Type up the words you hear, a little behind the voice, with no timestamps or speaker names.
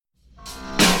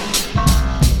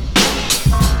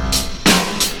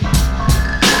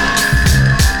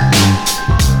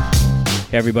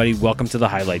Hey everybody, welcome to the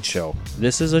Highlight Show.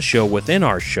 This is a show within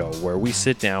our show where we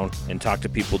sit down and talk to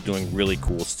people doing really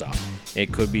cool stuff.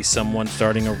 It could be someone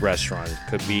starting a restaurant, it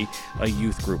could be a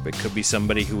youth group, it could be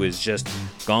somebody who has just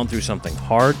gone through something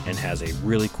hard and has a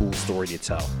really cool story to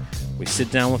tell. We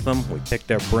sit down with them, we pick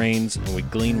their brains, and we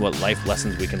glean what life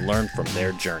lessons we can learn from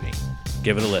their journey.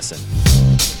 Give it a listen.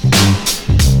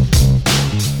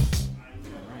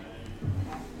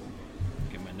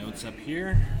 Get my notes up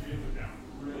here.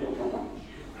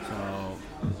 So,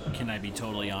 can I be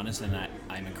totally honest in that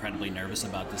I'm incredibly nervous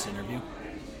about this interview?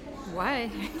 Why?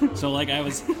 So, like, I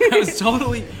was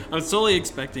totally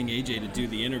expecting AJ to do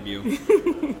the interview,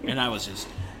 and I was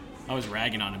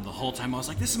ragging on him the whole time. I was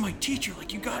like, "This is my teacher.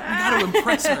 Like, we got to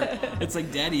impress her." It's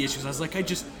like daddy issues. I was like, I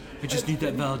just need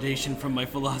that validation from my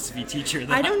philosophy teacher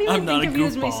that I don't even I'm not think a of you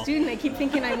as my goofball. student. I keep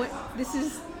thinking this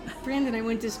is Brandon I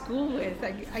went to school with.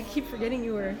 I keep forgetting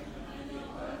you were.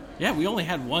 Yeah, we only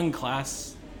had one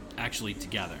class actually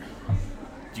together.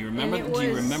 Do you remember? Do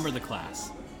you remember the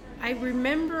class? I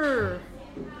remember.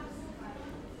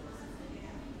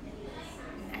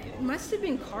 It must have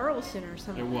been Carlson or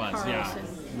something. It was, Carlson.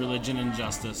 yeah. Religion and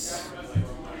justice.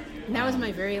 And that was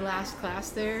my very last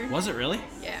class there. Was it really?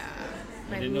 Yeah.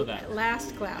 I didn't know that.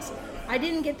 Last class. I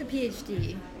didn't get the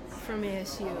PhD from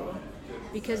ASU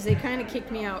because they kind of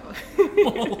kicked me out.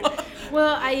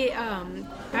 Well,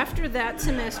 after that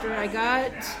semester, I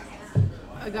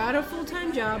got a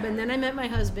full-time job, and then I met my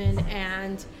husband,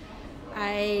 and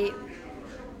I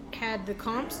had the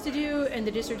comps to do and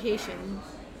the dissertation,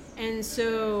 and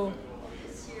so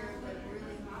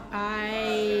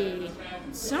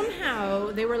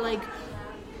they were like,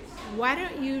 why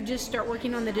don't you just start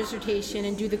working on the dissertation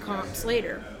and do the comps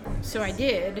later? So I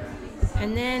did,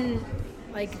 and then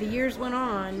like the years went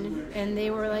on, and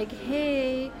they were like,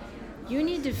 hey, you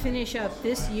need to finish up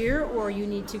this year or you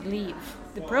need to leave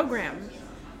the program.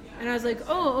 And I was like,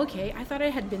 oh, okay. I thought I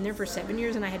had been there for 7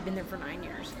 years, and I had been there for 9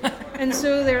 years. And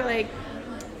so they're like,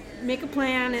 make a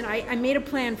plan, and I made a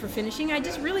plan for finishing. I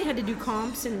just really had to do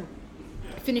comps and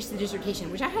finish the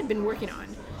dissertation, which I had been working on.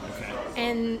 Okay.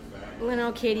 And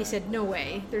Linnell Katie said, no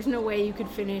way. There's no way you could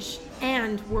finish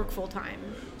and work full-time.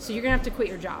 So you're going to have to quit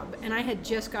your job. And I had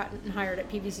just gotten hired at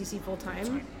PVCC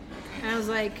full-time. And I was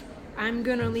like, I'm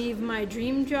going to leave my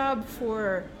dream job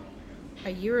for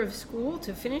a year of school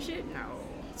to finish it? No.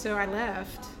 So I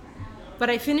left. But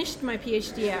I finished my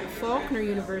PhD at Faulkner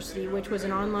University, which was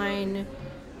an online,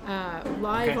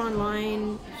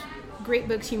 online Great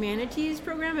Books Humanities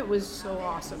program. It was so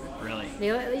awesome. Really?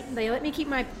 They let me keep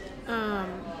my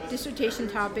dissertation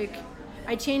topic.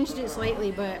 I changed it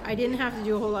slightly, but I didn't have to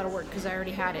do a whole lot of work because I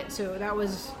already had it. So that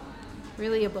was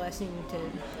really a blessing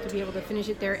to be able to finish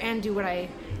it there and do what I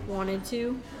wanted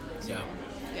to. So,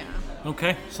 yeah.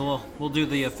 Okay, so we'll do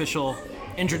the official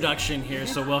introduction here.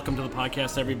 So welcome to the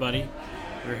podcast, everybody.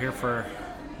 We're here for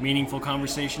meaningful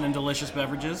conversation and delicious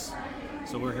beverages.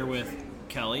 So we're here with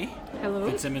Kelly. Hello.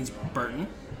 Fitzsimmons Burton,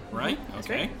 right? Mm-hmm. That's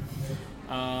okay.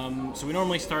 Right. So we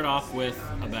normally start off with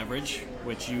a beverage,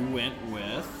 which you went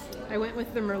with. I went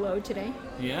with the Merlot today.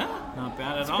 Yeah, not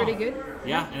bad at all. It's pretty good.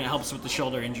 Yeah, and it helps with the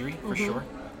shoulder injury for sure.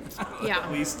 Yeah.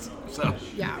 At least. So.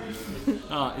 Yeah.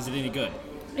 Is it any good?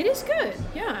 It is good.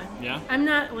 Yeah. Yeah. I'm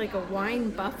not like a wine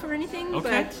buff or anything,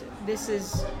 Okay. but this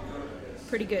is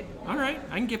pretty good. All right,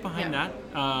 I can get behind that.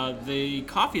 The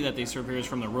coffee that they serve here is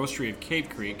from the roastery of Cave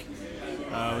Creek,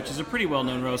 which is a pretty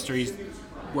well-known roaster. He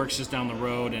works just down the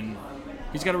road, and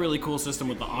he's got a really cool system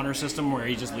with the honor system where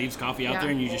he just leaves coffee out there,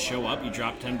 and you just show up, you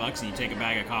drop $10, and you take a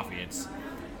bag of coffee. It's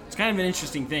kind of an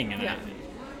interesting thing. And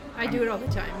I do it all the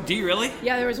time. Do you really?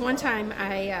 Yeah, there was one time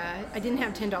I didn't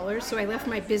have $10, so I left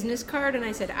my business card and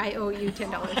I said, I owe you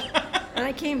 $10. And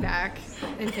I came back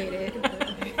and paid it.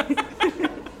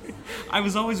 I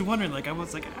was always wondering, I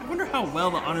wonder how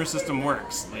well the honor system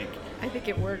works. I think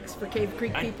it works for Cave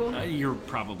Creek people. You're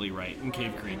probably right. In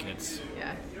Cave Creek,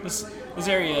 Yeah. This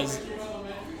area is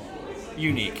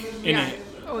unique.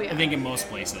 I think in most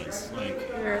places.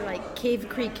 They're like Cave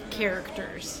Creek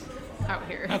characters out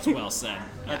here. That's well said.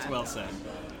 That's well said.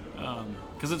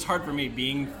 Because it's hard for me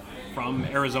being from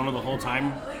Arizona the whole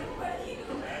time.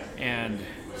 And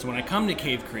so when I come to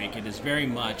Cave Creek, it is very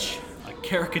much a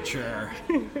caricature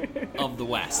of the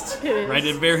West. Right?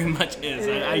 It very much is.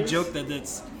 I joke that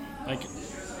it's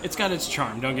got its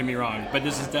charm, don't get me wrong, but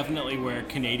this is definitely where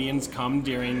Canadians come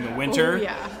during the winter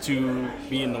to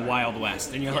be in the Wild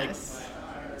West. And you're like,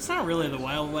 it's not really the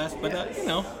Wild West, but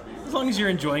as long as you're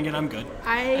enjoying it, I'm good.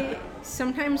 I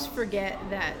sometimes forget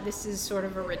that this is sort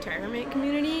of a retirement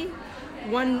community.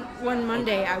 One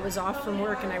Monday I was off from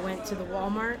work and I went to the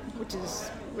Walmart, which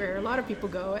is where a lot of people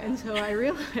go. And so I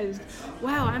realized,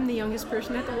 wow, I'm the youngest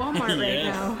person at the Walmart right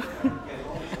now.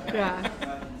 Yeah.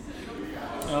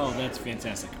 Oh, that's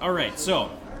fantastic. All right, so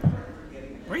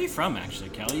where are you from, actually,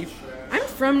 Kelly? I'm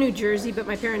from New Jersey, but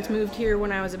my parents moved here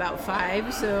when I was about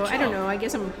 5, so I don't know. I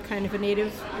guess I'm kind of a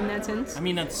native in that sense. I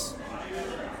mean,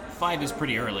 5 is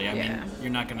pretty early. I Yeah. mean,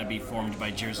 you're not going to be formed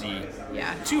by Jersey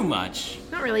Yeah. too much.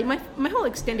 Not really. My whole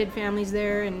extended family's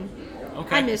there, and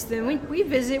Okay. I miss them. We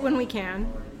visit when we can.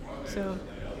 So,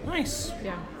 Nice.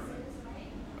 yeah.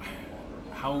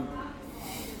 How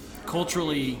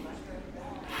culturally,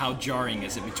 how jarring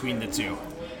is it between the two?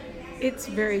 It's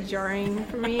very jarring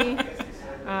for me.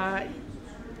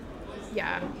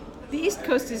 Yeah. The East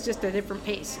Coast is just a different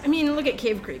pace. I mean, look at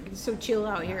Cave Creek. It's so chill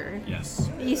out here. Yes.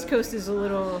 The East Coast is a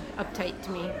little uptight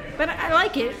to me. But I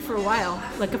like it for a while,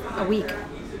 like a week.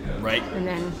 Right? And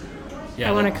then Yeah.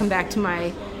 I want to come back to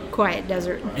my quiet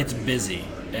desert. It's busy,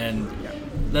 and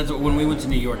that's when we went to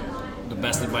New York. The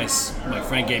best advice my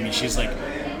friend gave me. She's like,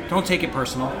 "Don't take it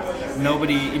personal.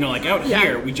 Nobody, like out Yeah.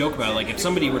 here, we joke about it. Like if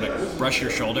somebody were to brush your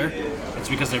shoulder, it's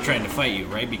because they're trying to fight you,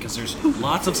 right? Because there's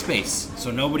lots of space,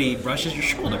 so nobody brushes your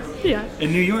shoulder. Yeah.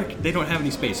 In New York, they don't have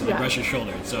any space, so they Yeah. brush your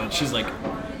shoulder. So she's like,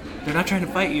 they're not trying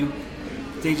to fight you.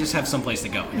 They just have someplace to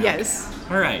go. Yes.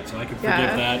 All right, so I can forgive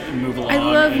Yeah. that and move along. I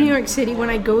love and- New York City. When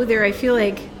I go there, I feel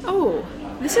like, oh,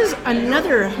 this is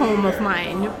another home of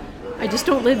mine. I just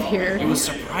don't live here. It was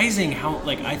surprising how,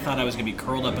 I thought I was going to be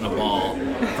curled up in a ball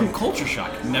from culture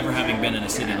shock, never having been in a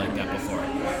city like that before.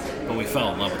 But we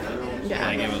fell in love with it. Yeah.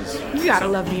 It was. You gotta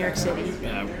love New York City.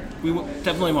 Yeah, we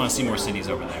definitely want to see more cities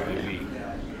over there.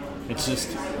 It's just,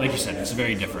 like you said, it's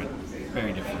very different.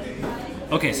 Very different.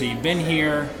 Okay, so you've been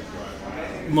here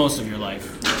most of your life.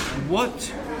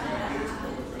 What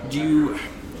do you,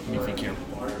 let me think here.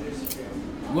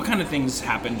 What kind of things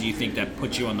happen, do you think, that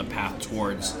put you on the path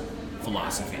towards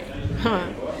philosophy?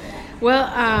 Well,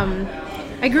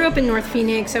 I grew up in North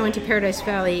Phoenix. I went to Paradise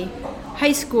Valley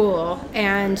High School,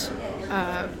 and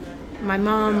my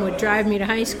mom would drive me to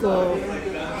high school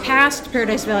past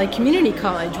Paradise Valley Community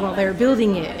College while they were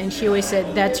building it. And she always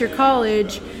said, "That's your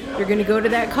college. You're going to go to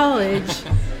that college."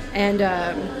 And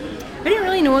I didn't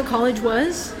really know what college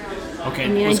was. Okay, I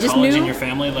mean, was I just college knew- in your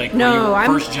family? Like, No, were you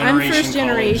I'm first generation first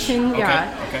generation, college?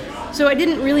 yeah. Okay. So I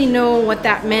didn't really know what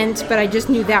that meant, but I just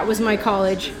knew that was my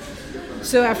college.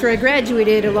 So after I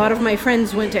graduated, a lot of my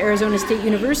friends went to Arizona State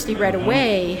University right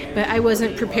away, but I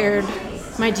wasn't prepared.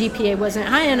 My GPA wasn't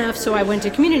high enough, so I went to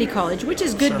community college, which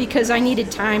is good Sure. because I needed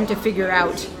time to figure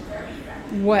out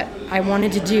what I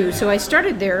wanted to do. So I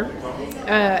started there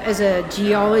as a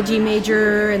geology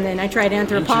major, and then I tried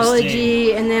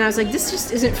anthropology, and then I was like, this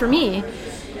just isn't for me.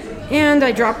 And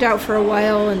I dropped out for a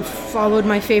while and followed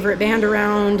my favorite band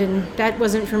around, and that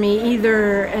wasn't for me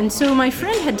either. And so my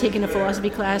friend had taken a philosophy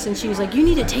class, and she was like, "You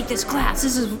need to take this class.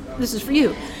 This is for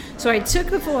you." So I took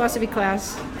the philosophy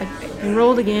class, I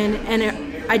enrolled again, and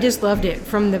I just loved it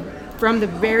from the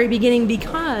very beginning,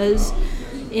 because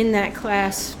in that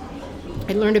class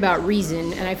I learned about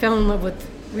reason, and I fell in love with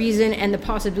reason and the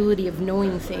possibility of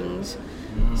knowing things.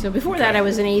 So before that, I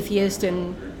was an atheist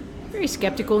and very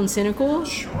skeptical and cynical,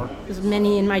 Sure. as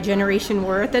many in my generation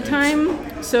were at the time.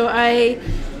 So I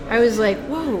was like,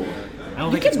 whoa, I don't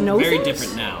you think could it's know very things?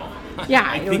 different now. Yeah,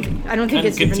 I don't think kind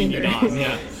it's of different continued either. on,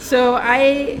 yeah. So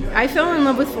I fell in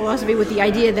love with philosophy with the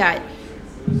idea that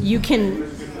you can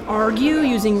argue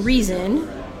using reason,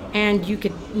 and you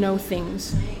could know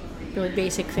things, really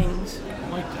basic things.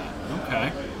 I like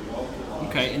that.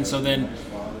 Okay, and so then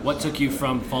what took you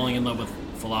from falling in love with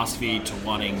philosophy to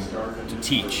wanting to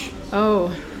teach?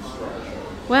 Oh,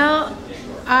 well,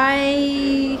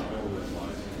 I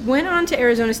went on to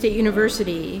Arizona State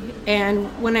University, and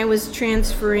when I was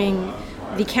transferring,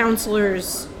 the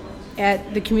counselors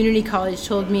at the community college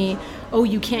told me, "Oh,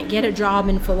 you can't get a job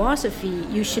in philosophy.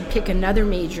 You should pick another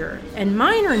major and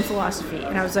minor in philosophy."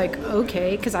 And I was like,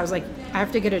 okay, because I was like, I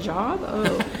have to get a job?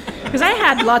 Oh. Because I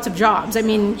had lots of jobs. I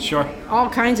mean, Sure. all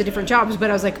kinds of different jobs, but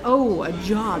I was like, oh, a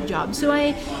job. So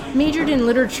I majored in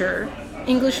literature,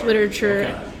 English literature,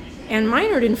 Okay. and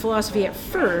minored in philosophy at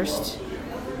first,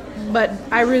 but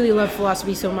I really love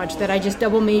philosophy so much that I just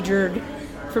double majored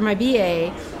for my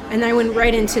BA, and I went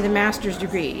right into the master's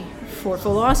degree for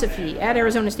philosophy at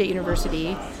Arizona State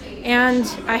University. And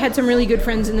I had some really good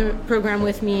friends in the program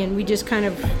with me, and we just kind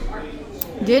of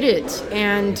did it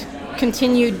and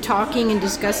continued talking and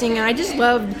discussing, and I just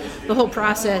loved the whole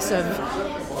process of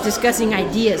discussing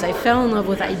ideas. I fell in love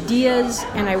with ideas,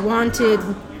 and I wanted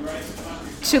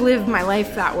to live my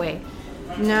life that way.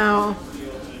 Now,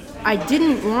 I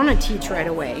didn't want to teach right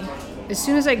away. As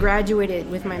soon as I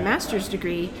graduated with my master's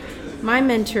degree, my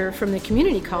mentor from the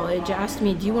community college asked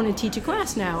me, do you want to teach a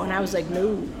class now? And I was like,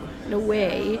 no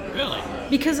way. Really?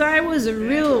 Because I was a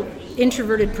real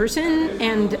introverted person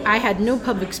and I had no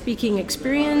public speaking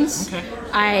experience. Okay.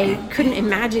 I couldn't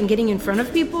imagine getting in front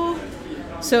of people.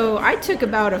 So I took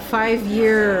about a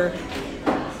 5-year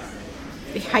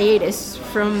hiatus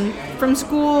from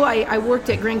school. I worked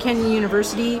at Grand Canyon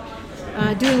University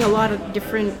doing a lot of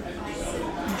different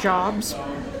jobs.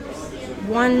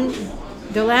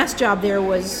 The last job there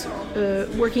was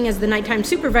working as the nighttime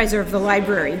supervisor of the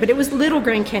library, but it was Little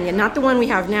Grand Canyon, not the one we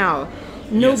have now.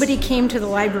 Nobody came to the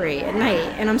library at night,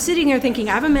 and I'm sitting there thinking,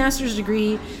 I have a master's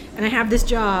degree, and I have this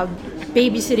job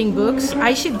babysitting books.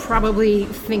 I should probably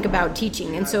think about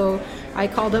teaching. And so I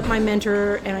called up my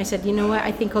mentor, and I said, you know what,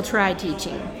 I think I'll try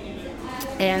teaching.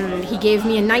 And he gave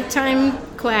me a nighttime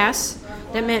class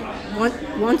that meant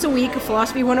once a week, a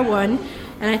Philosophy 101,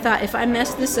 and I thought, if I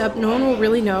mess this up, no one will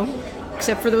really know,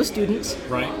 except for those students.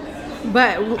 Right.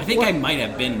 But I think I might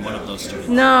have been one of those students.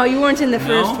 No, you weren't in the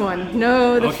first one.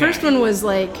 No, the first one was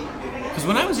like... Because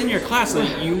when I was in your class,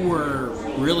 like, you were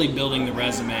really building the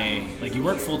resume. Like, you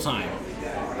weren't full-time.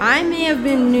 I may have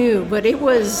been new, but this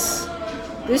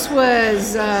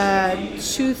was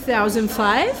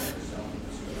 2005,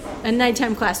 a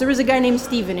nighttime class. There was a guy named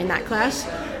Steven in that class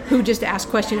who just asked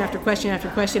question after question after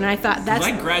question, and I thought that's...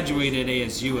 I graduated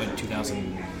ASU in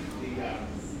 2008.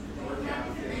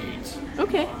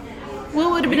 Okay. Well,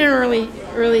 it would have been an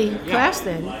early class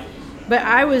then. But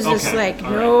I was just like,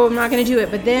 no, I'm not going to do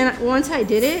it. But then once I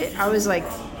did it, I was like,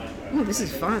 oh, this is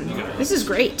fun. This is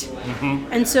great.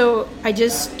 Mm-hmm. And so I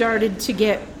just started to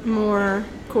get more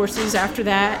courses after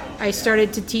that. I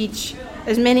started to teach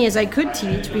as many as I could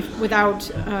teach without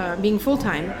being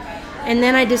full-time. And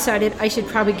then I decided I should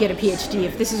probably get a PhD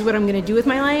if this is what I'm going to do with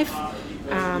my life.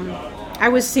 I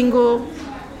was single.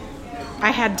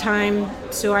 I had time,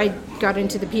 so I got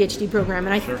into the PhD program.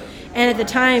 And at the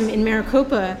time in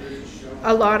Maricopa,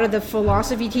 a lot of the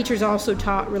philosophy teachers also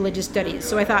taught religious studies.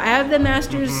 So I thought, I have the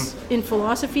master's in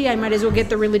philosophy, I might as well get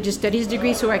the religious studies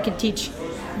degree so I could teach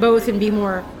both and be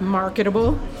more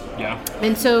marketable. Yeah.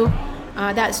 And so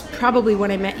that's probably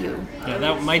when I met you.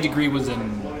 Yeah, my degree was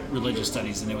in religious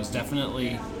studies, and it was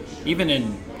definitely, even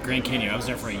in Grand Canyon, I was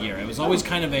there for a year. It was always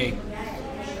kind of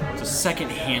it's a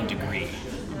second-hand degree,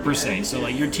 per se. So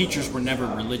like your teachers were never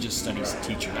religious studies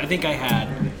teachers. I think I had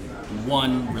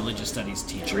one religious studies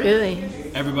teacher. Really?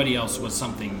 Everybody else was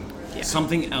something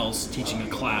else teaching a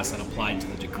class that applied to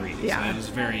the degree. Yeah. So it was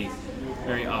very,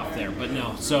 very off there. But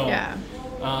no. So yeah.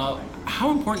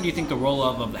 How important do you think the role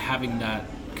of having that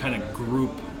kind of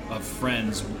group of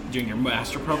friends during your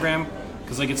master program?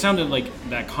 Because like it sounded like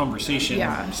that conversation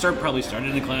probably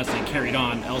started in class and carried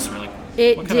on elsewhere. Like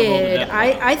it what kind of role did that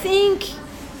play? I think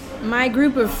my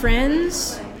group of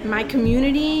friends, my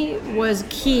community was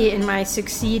key in my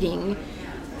succeeding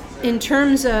in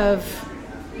terms of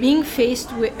being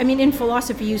faced with, in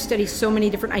philosophy you study so many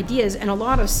different ideas and a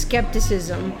lot of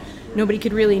skepticism. Nobody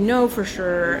could really know for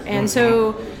sure. And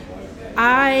so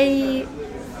I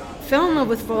fell in love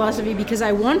with philosophy because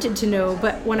I wanted to know,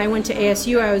 but when I went to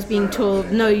ASU I was being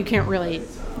told, no, you can't really,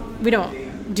 we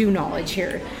don't do knowledge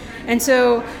here. And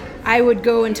so I would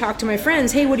go and talk to my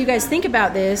friends, hey, what do you guys think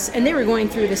about this? And they were going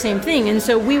through the same thing. And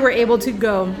so we were able to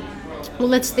go, well,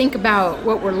 let's think about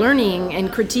what we're learning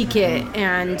and critique it.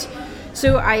 And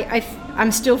so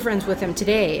I'm still friends with him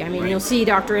today. You'll see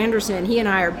Dr. Anderson, he and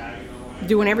I are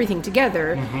doing everything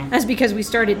together. That's because we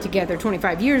started together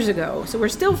 25 years ago. So we're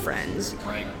still friends.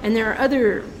 Right. And there are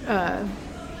other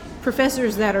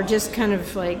professors that are just kind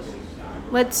of like,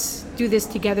 let's do this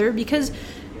together. Because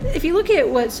if you look at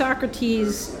what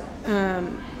Socrates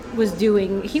was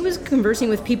doing, he was conversing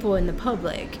with people in the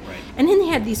public. Right. And then they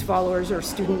had these followers or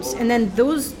students, and then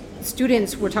those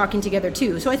students were talking together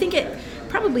too. So I think it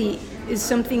probably is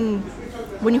something,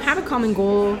 when you have a common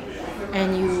goal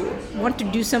and you want to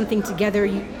do something together,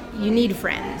 you need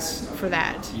friends for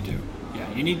that. You do.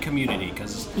 Yeah, you need community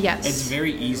because it's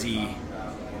very easy.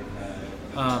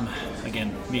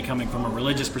 Again, me coming from a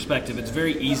religious perspective, it's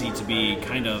very easy to be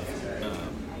kind of,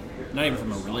 not even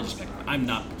from a religious perspective, I'm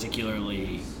not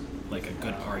particularly like a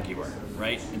good arguer,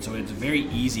 right? And so it's very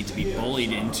easy to be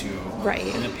bullied into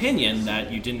an opinion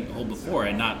that you didn't hold before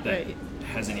and not that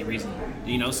has any reason,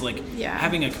 so like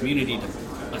having a community,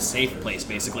 a safe place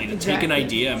basically to take an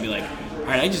idea and be like, all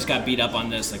right, I just got beat up on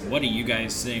this, like what are you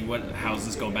guys saying, how's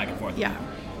this going back and forth? Yeah.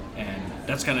 And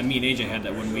that's kind of me and AJ had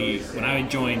that when I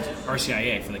joined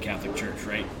RCIA for the Catholic Church,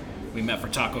 right? We met for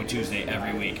Taco Tuesday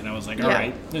every week, and I was like, all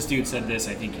right, this dude said this,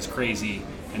 I think he's crazy,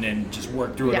 and then just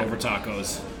work through it over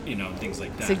tacos, things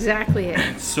like that. That's exactly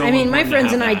it. So my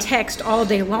friends and I text all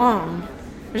day long,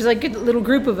 there's like a little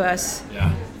group of us.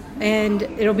 Yeah. And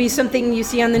it'll be something you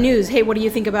see on the news. Hey, what do you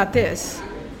think about this?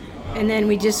 And then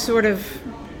we just sort of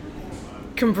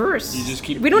converse.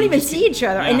 We don't even see each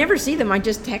other. Yeah. I never see them. I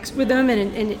just text with them,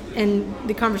 and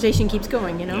the conversation keeps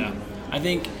going, you know? Yeah. I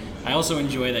think I also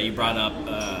enjoy that you brought up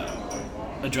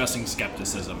addressing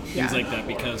skepticism, things like that,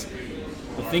 because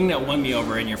the thing that won me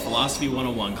over in your Philosophy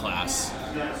 101 class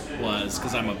was,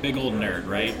 because I'm a big old nerd,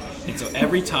 right? And so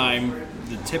every time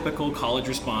the typical college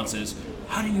response is,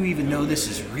 how do you even know this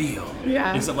is real?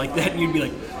 Yeah. And stuff like that, and you'd be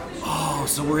like, oh,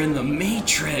 so we're in the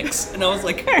Matrix. And I was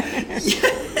like, yes,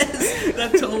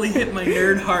 that totally hit my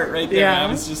nerd heart right there.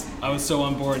 Yeah. I was so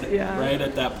on board right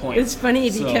at that point. It's funny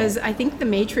because I think the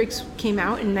Matrix came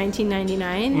out in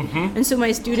 1999, and so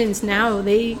my students now,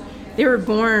 they were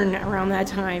born around that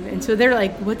time, and so they're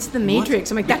like, what's the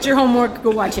Matrix? I'm like, that's your homework,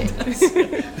 go watch it.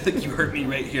 You hurt me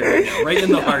right here, right now. Right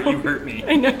in the heart, you hurt me.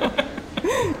 I know.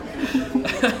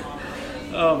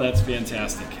 Oh, that's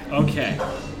fantastic. Okay.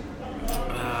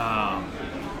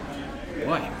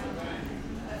 Boy,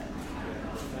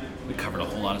 we covered a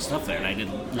whole lot of stuff there, and I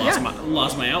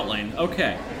lost my outline.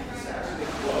 Okay.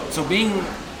 So you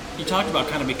talked about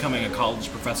kind of becoming a college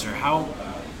professor. How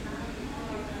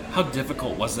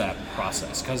difficult was that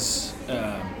process? Because,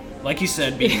 like you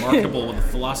said, being marketable with a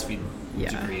philosophy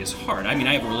degree is hard. I mean,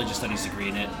 I have a religious studies degree,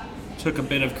 and it took a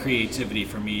bit of creativity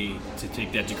for me to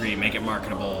take that degree and make it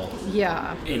marketable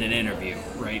in an interview,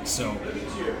 right? So,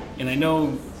 and I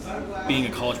know being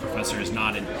a college professor is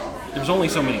there's only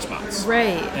so many spots.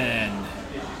 Right. And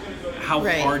how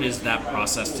hard is that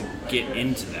process to get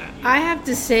into that? I have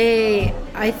to say,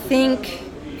 I think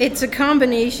it's a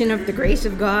combination of the grace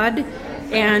of God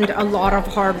and a lot of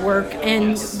hard work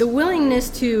and the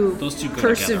willingness to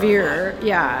persevere.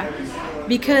 Yeah.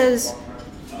 Because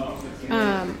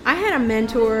I had a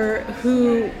mentor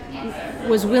who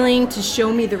was willing to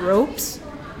show me the ropes,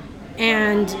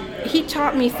 and he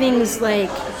taught me things like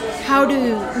how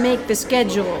to make the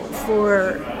schedule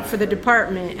for the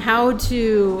department, how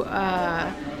to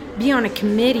be on a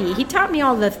committee. He taught me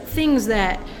all the things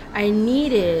that I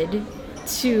needed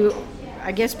to,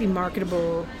 I guess, be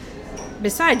marketable.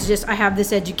 Besides just I have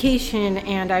this education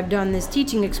and I've done this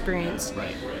teaching experience.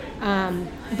 Right.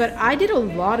 But I did a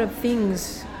lot of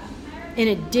things in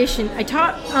addition. I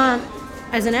taught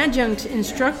as an adjunct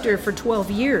instructor for 12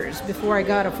 years before I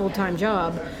got a full-time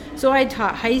job. So I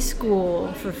taught high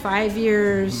school for 5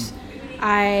 years.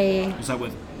 Was that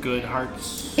with Good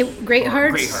Hearts? Great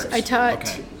Hearts. I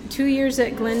taught 2 years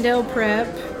at Glendale Prep,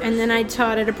 and then I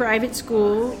taught at a private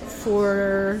school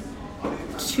for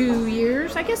 2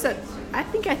 years. I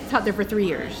think I taught there for 3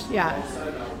 years. Yeah.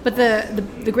 But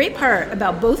the great part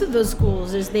about both of those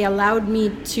schools is they allowed me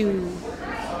to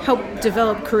help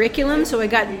develop curriculum. So I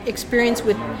got experience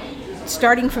with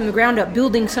starting from the ground up,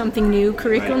 building something new,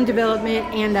 curriculum development,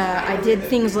 and I did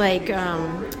things like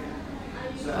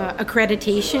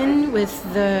accreditation with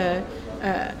the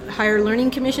Higher Learning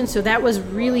Commission. So that was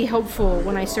really helpful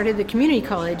when I started the community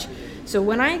college. So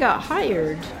when I got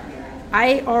hired,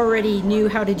 I already knew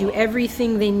how to do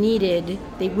everything they needed.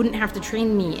 They wouldn't have to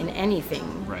train me in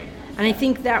anything. Right. And I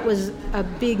think that was a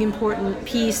big important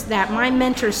piece that my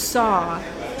mentor saw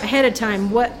ahead of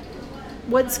time what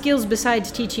skills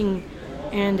besides teaching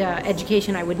and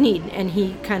education I would need, and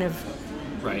he kind of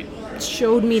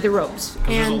showed me the ropes. Because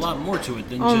there's a lot more to it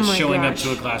than just showing up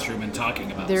to a classroom and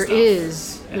talking about there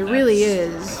stuff. There really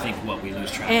is. I think what we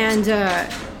lose track of.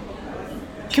 And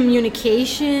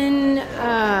communication,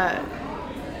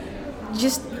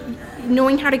 just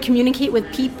knowing how to communicate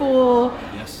with people,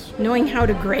 knowing how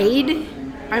to grade.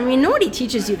 I mean, nobody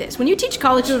teaches you this. When you teach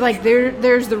college, they're like,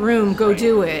 there's the room, go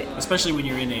do it. Especially when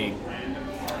you're in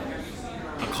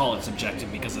I'll call it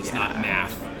subjective because it's not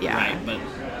math, right? But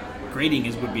grading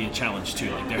would be a challenge too.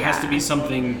 Like there has to be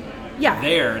something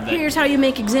there. Here's how you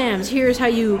make exams. Here's how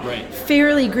you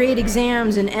fairly grade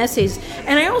exams and essays.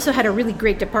 And I also had a really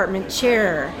great department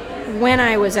chair when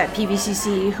I was at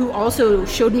PVCC who also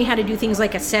showed me how to do things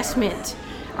like assessment.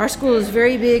 Our school is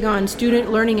very big on student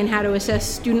learning and how to assess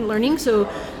student learning. So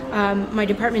my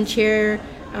department chair,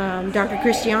 Dr.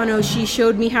 Cristiano, she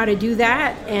showed me how to do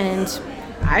that, and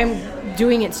I'm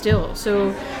doing it still.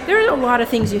 So there are a lot of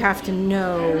things you have to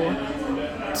know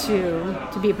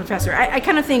to be a professor. I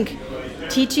kind of think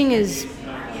teaching is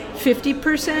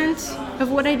 50%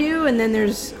 of what I do, and then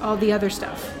there's all the other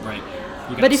stuff. Right.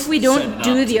 But if we don't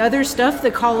do the other stuff,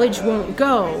 the college won't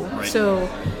go. Right. So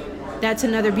that's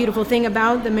another beautiful thing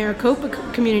about the Maricopa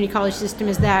Community College system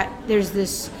is that there's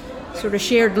this sort of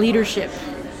shared leadership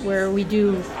where we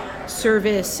do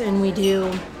service and we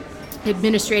do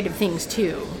administrative things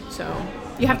too. So,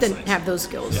 You have That's to nice. have those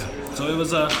skills. Yeah. So it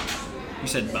was you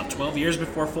said about 12 years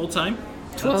before full time.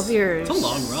 12 years. It's a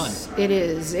long run. It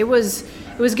is. It was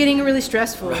getting really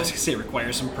stressful. I was gonna say it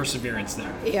requires some perseverance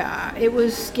there. Yeah, it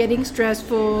was getting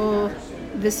stressful.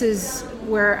 This is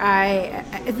where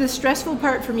the stressful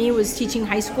part for me was teaching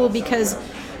high school because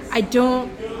I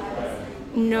don't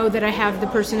know that I have the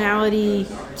personality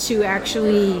to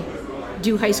actually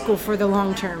do high school for the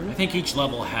long term. I think each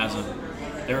level has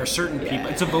there are certain people,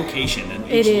 it's a vocation, and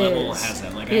It each level is. has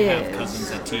that. Like I It have is.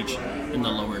 cousins that teach in the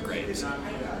lower grades.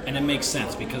 And it makes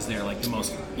sense because they're like the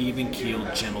most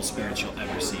even-keeled, gentle spirits you'll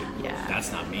ever see. Yeah.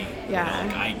 That's not me. Yeah. You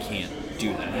know, like I can't do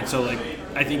that. And so like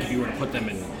I think if you were to put them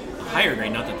in a higher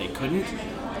grade, not that they couldn't,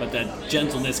 but that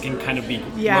gentleness can kind of be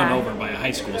Yeah. run over by a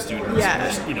high school student.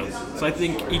 Yeah. You know, so I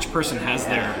think each person has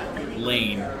their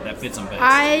lane that fits them best.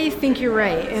 I think you're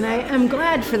right, and I'm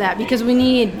glad for that because we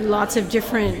need lots of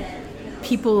different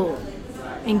people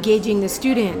engaging the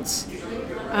students.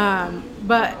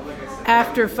 But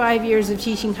after 5 years of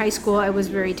teaching high school, I was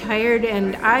very tired,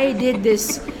 and I did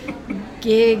this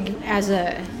gig as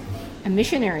a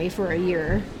missionary for a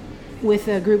year with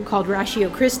a group called Ratio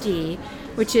Christi,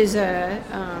 which is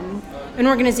an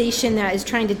organization that is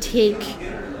trying to take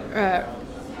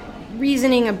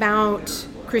reasoning about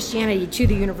Christianity to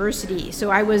the university. So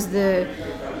I was the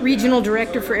regional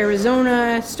director for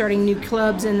Arizona, starting new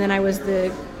clubs, and then I was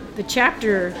the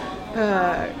chapter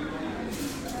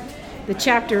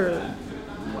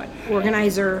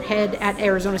organizer head at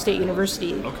Arizona State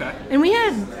University. Okay. And we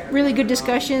had really good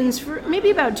discussions for maybe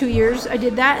about 2 years. I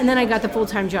did that, and then I got the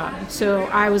full-time job. So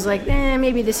I was like,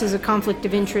 maybe this is a conflict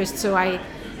of interest. So I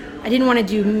didn't want to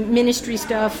do ministry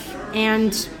stuff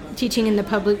and teaching in the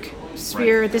public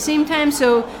sphere at the same time.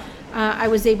 So I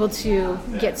was able to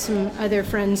get some other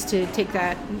friends to take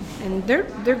that, and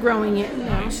they're growing it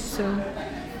now.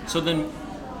 So then,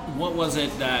 what was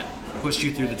it that pushed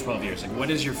you through the 12 years? Like, what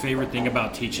is your favorite thing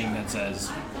about teaching that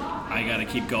says, I got to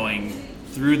keep going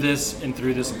through this and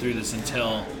through this and through this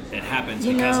until it happens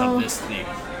because of this thing?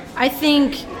 I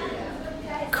think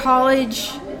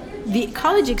the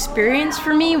college experience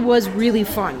for me was really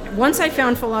fun. Once I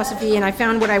found philosophy and I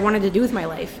found what I wanted to do with my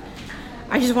life,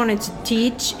 I just wanted to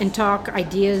teach and talk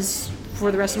ideas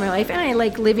for the rest of my life, and I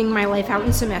like living my life out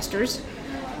in semesters.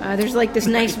 There's like this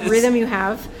nice rhythm you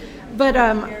have. But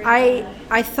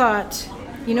I thought,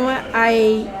 you know what,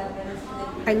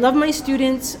 I love my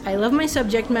students, I love my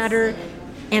subject matter,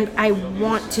 and I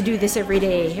want to do this every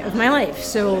day of my life.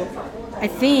 So I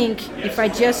think if I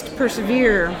just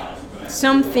persevere,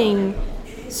 something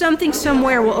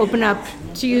somewhere will open up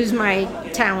to use my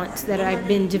talents that I've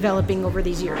been developing over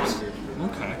these years.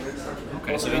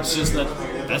 Okay, so it's just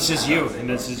that's just you, and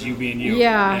this is you being you.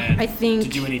 Yeah, and I think to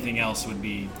do anything else would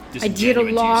be I did a disingenuous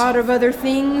to lot yourself. of other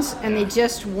things, and they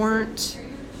just weren't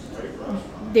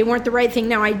the right thing.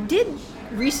 Now, I did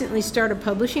recently start a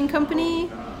publishing company,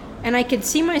 and I could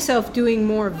see myself doing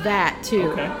more of that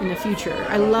too in the future.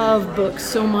 I love books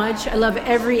so much. I love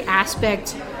every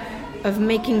aspect of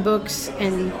making books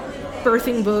and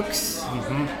birthing books.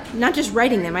 Mm-hmm. Not just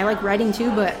writing them. I like writing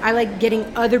too, but I like getting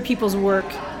other people's work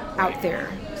out there.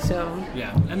 So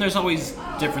yeah, and there's always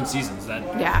different seasons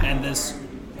and this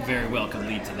very well could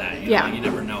lead to that. You know, you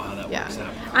never know how that works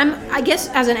out. I guess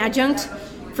as an adjunct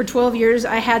for 12 years,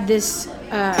 I had this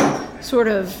sort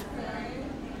of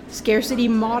scarcity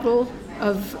model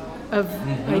of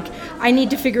like, I need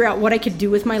to figure out what I could do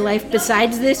with my life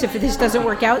besides this if this doesn't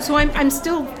work out. So I'm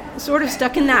still sort of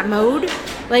stuck in that mode.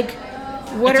 Like,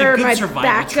 what are my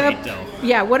backup?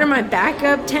 What are my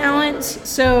backup talents?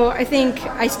 So I think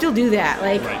I still do that.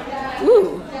 Like,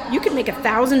 ooh, you could make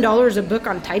 $1,000 a book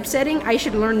on typesetting. I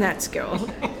should learn that skill.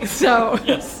 So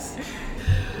yes.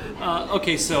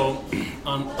 Okay, so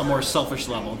on a more selfish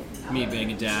level, me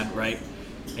being a dad, right,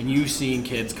 and you seeing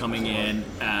kids coming in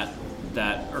at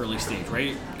that early stage,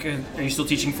 right? Are you still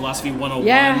teaching philosophy 101?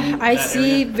 Yeah, I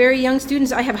see area? very young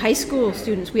students. I have high school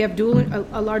students. We have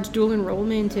a large dual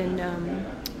enrollment and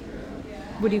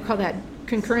what do you call that?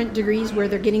 Concurrent degrees where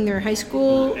they're getting their high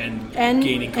school and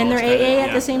gaining college their credit, AA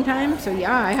at the same time. So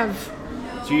yeah, I have.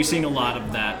 So you're seeing a lot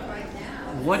of that.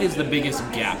 What is the biggest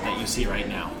gap that you see right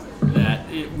now?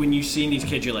 When you're seeing these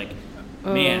kids, you're like,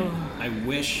 man, I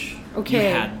wish you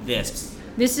had this.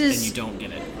 This is, and you don't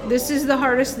get it. This is the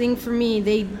hardest thing for me.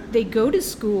 They go to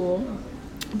school,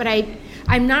 but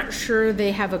I'm not sure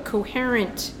they have a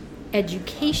coherent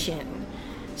education.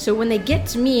 So when they get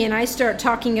to me and I start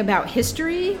talking about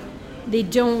history, they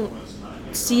don't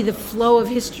see the flow of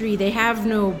history. They have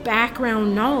no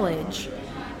background knowledge.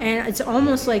 And it's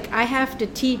almost like I have to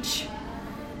teach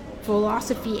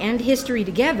philosophy and history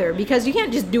together because you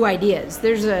can't just do ideas.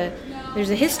 There's a there's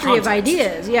a history of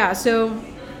ideas. Yeah, so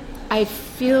I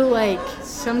feel like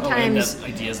sometimes and that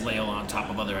ideas lay on top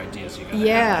of other ideas. You gotta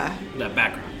have that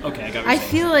background. Okay, I got what I you're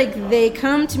saying. feel like they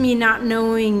come to me not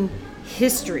knowing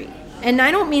history. And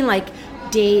I don't mean like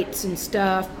dates and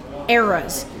stuff,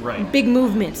 eras, big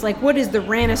movements. Like, what is the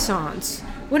Renaissance?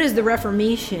 What is the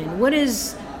Reformation? What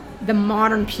is the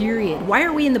modern period? Why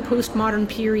are we in the postmodern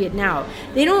period now?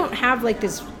 They don't have like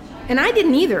this, and I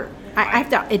didn't either. I have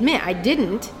to admit, I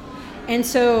didn't. And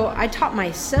so I taught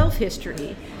myself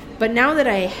history. But now that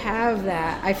I have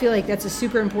that, I feel like that's a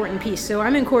super important piece. So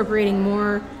I'm incorporating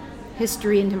more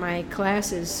history into my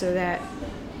classes so that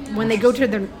when they go to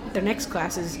their next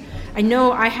classes, I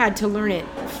know I had to learn it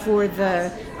for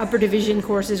the upper division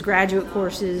courses, graduate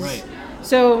courses. Right.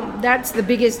 So that's the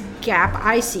biggest gap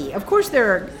I see. Of course,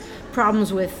 there are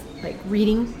problems with like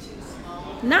reading.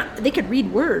 They could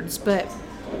read words, but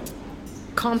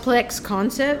complex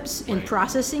concepts and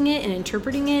processing it and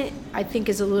interpreting it, I think,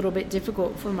 is a little bit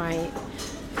difficult for my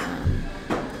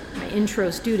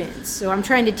intro students. So I'm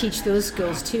trying to teach those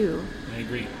skills too. I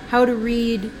agree. How to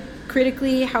read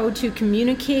critically, how to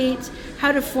communicate,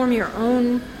 how to form your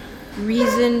own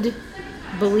reasoned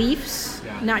beliefs,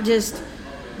 not just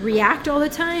react all the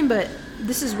time, but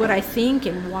this is what I think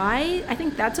and why. I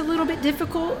think that's a little bit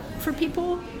difficult for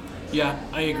people. Yeah,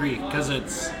 I agree, because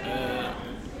it's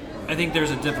I think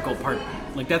there's a difficult part.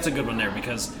 Like, that's a good one there,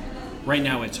 because right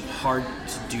now it's hard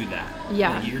to do that.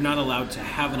 Yeah. Like, you're not allowed to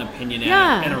have an opinion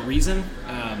and a reason.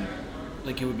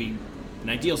 Like, it would be an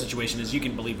ideal situation is you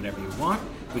can believe whatever you want.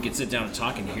 We could sit down and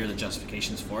talk and hear the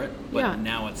justifications for it. But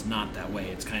now it's not that way.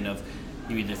 It's kind of,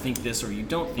 you either think this or you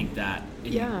don't think that,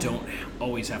 and you don't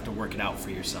always have to work it out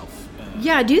for yourself.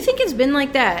 Do you think it's been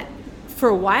like that for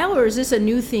a while, or is this a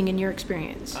new thing in your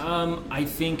experience? I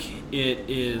think it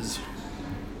is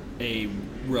a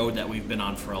road that we've been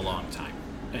on for a long time.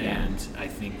 And I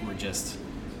think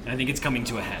it's coming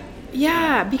to a head.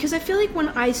 Yeah, because I feel like when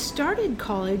I started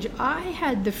college, I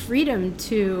had the freedom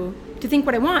to think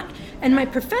what I want. And my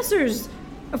professors,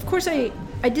 of course, I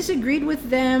disagreed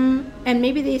with them, and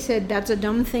maybe they said that's a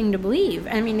dumb thing to believe.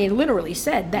 I mean, they literally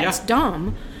said that's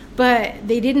dumb, but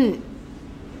they didn't,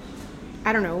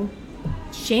 I don't know,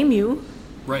 shame you.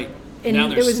 Right. And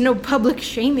there was no public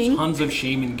shaming. Tons of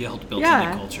shame and guilt built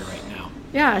into culture right now.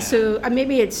 Yeah, so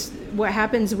maybe it's what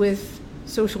happens with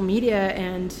social media,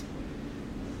 and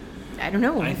I don't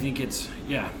know. I think it's,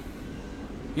 I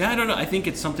don't know. I think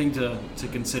it's something to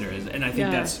consider. And I think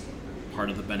that's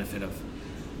part of the benefit of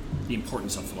the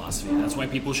importance of philosophy. That's why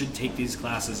people should take these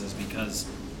classes, is because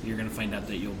you're going to find out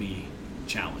that you'll be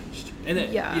challenged. And,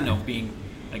 being,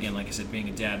 again, like I said, being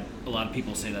a dad, a lot of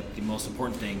people say that the most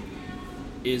important thing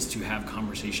is to have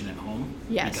conversation at home.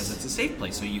 Yes. Because it's a safe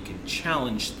place, so you can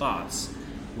challenge thoughts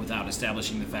without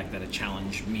establishing the fact that a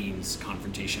challenge means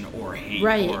confrontation or hate.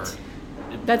 Right. Or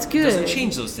that's good. It doesn't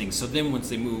change those things. So then once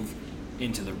they move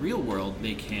into the real world,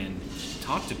 they can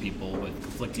talk to people with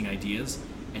conflicting ideas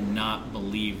and not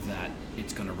believe that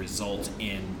it's going to result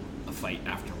in a fight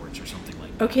afterwards or something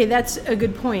like that. Okay, that's a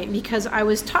good point, because I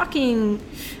was talking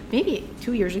maybe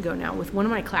 2 years ago now with one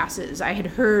of my classes. I had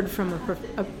heard from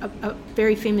a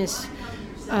very famous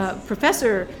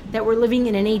professor that we're living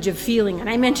in an age of feeling, and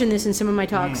I mentioned this in some of my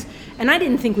talks, and I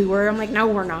didn't think we were. I'm like, no,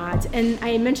 we're not. And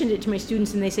I mentioned it to my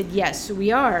students, and they said, yes,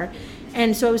 we are.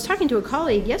 And so I was talking to a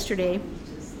colleague yesterday,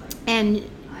 and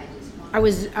I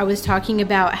was talking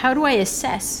about how do I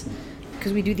assess,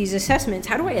 because we do these assessments,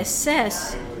 how do I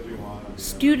assess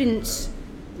students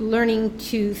learning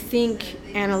to think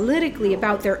analytically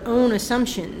about their own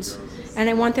assumptions? And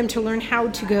I want them to learn how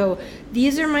to go,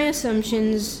 these are my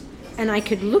assumptions, and I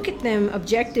could look at them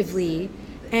objectively.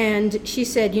 And she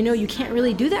said, you can't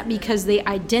really do that because they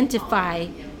identify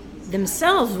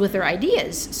themselves with their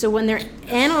ideas. So when they're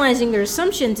analyzing their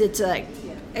assumptions, it's a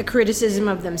criticism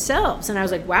of themselves. And I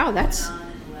was like, wow, that's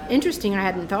interesting. I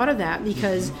hadn't thought of that,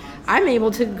 because I'm able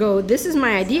to go, this is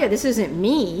my idea, this isn't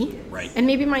me. Right. And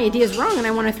maybe my idea is wrong and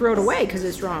I want to throw it away because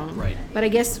it's wrong. Right. But I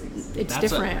guess it's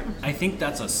different. I think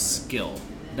that's a skill.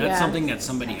 That's something that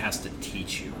somebody has to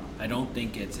teach you. I don't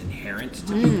think it's inherent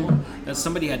to people. That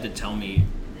somebody had to tell me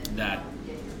that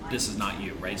this is not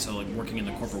you, right? So like working in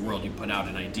the corporate world, you put out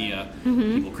an idea,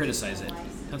 people criticize it.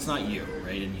 That's not you,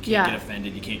 right? And you can't get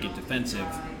offended, you can't get defensive.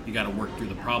 You got to work through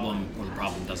the problem, or the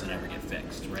problem doesn't ever get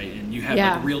fixed, right? And you have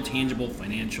like real tangible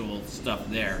financial stuff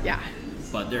there. Yeah.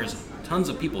 But there's tons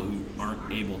of people who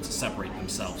aren't able to separate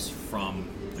themselves from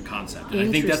the concept. And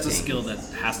I think that's a skill that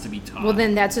has to be taught. Well,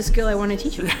 then that's a skill I want to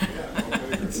teach you.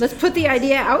 Let's put the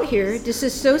idea out here.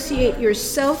 Disassociate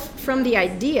yourself from the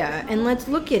idea, and let's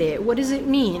look at it. What does it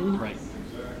mean? Right.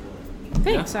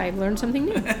 Thanks. Yeah. I've learned something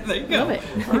new. There you go. Love it.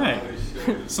 All right.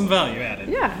 Some value added.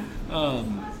 Yeah.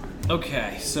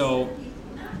 Okay, so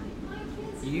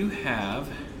you have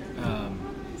I'm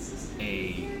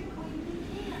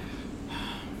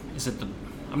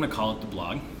going to call it the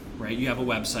blog, right? You have a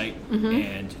website,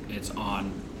 and it's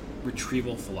on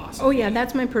Retrieval Philosophy. Oh, yeah,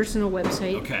 that's my personal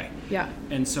website. Okay. Yeah.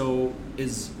 And so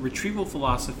is Retrieval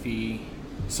Philosophy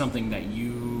something that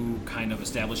you kind of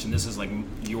established, and this is like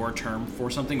your term for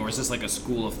something, or is this like a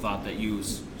school of thought that you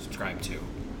subscribe to?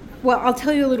 Well, I'll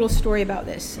tell you a little story about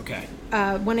this. Okay.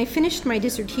 When I finished my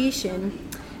dissertation,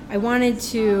 I wanted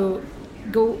to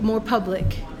go more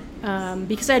public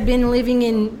because I'd been living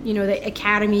in, the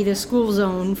academy, the school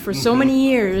zone for so many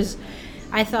years.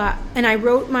 I thought, and I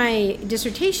wrote my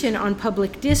dissertation on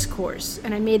public discourse,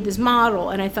 and I made this model,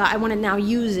 and I thought I want to now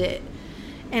use it,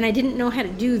 and I didn't know how to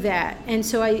do that, and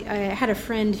so I had a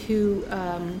friend who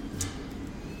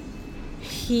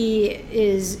he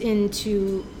is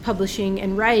into publishing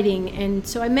and writing, and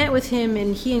so I met with him,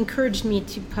 and he encouraged me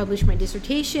to publish my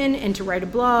dissertation and to write a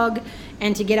blog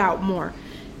and to get out more.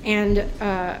 And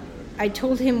I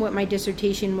told him what my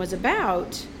dissertation was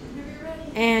about,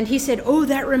 and he said, "Oh,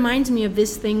 that reminds me of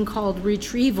this thing called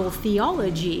retrieval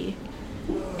theology."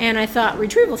 And I thought,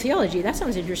 retrieval theology, that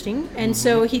sounds interesting. And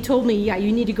so he told me, yeah,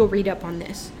 you need to go read up on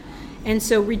this. And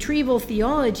so retrieval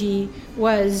theology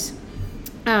was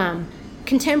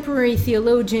contemporary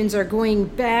theologians are going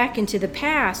back into the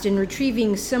past and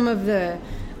retrieving some of the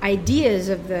ideas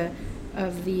of the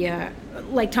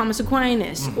like Thomas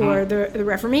Aquinas or the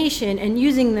Reformation, and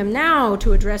using them now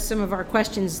to address some of our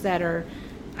questions that are,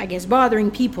 I guess,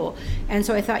 bothering people. And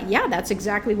so I thought, yeah, that's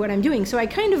exactly what I'm doing. So I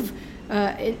kind of,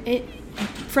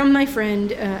 from my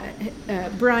friend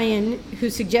Brian, who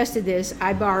suggested this,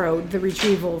 I borrowed the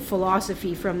retrieval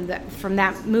philosophy from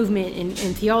that movement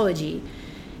in theology.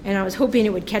 And I was hoping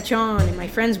it would catch on and my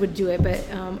friends would do it, but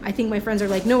I think my friends are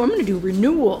like, no, I'm going to do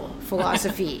renewal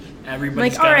philosophy.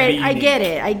 Everybody's like, all right, I get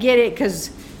it,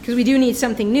 because we do need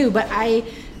something new. But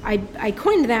I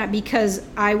coined that because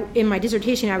in my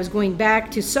dissertation I was going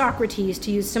back to Socrates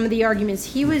to use some of the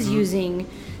arguments he was using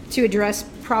to address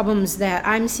problems that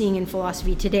I'm seeing in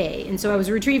philosophy today. And so I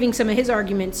was retrieving some of his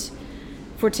arguments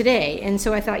for today. And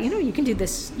so I thought, you can do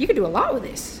this. You could do a lot with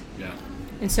this. Yeah.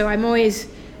 And so I'm always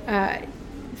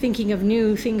thinking of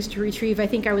new things to retrieve. I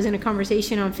think I was in a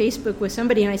conversation on Facebook with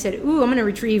somebody, and I said, "Ooh, I'm going to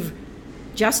retrieve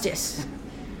justice.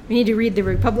 We need to read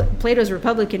Plato's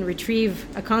Republic and retrieve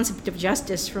a concept of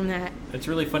justice from that." It's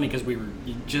really funny because we were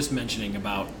just mentioning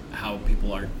about how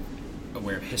people aren't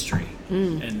aware of history,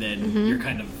 and then you're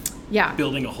kind of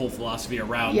building a whole philosophy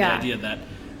around the idea that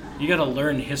you got to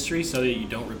learn history so that you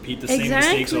don't repeat the same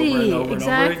mistakes over and over and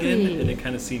over again, and it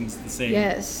kind of seems the same.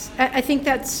 Yes, I think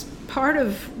that's part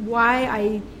of why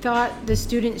I thought the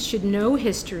students should know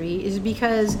history, is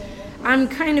because I'm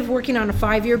kind of working on a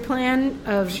 5-year plan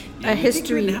of a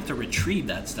history. You wouldn't have to retrieve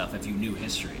that stuff if you knew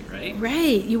history, right?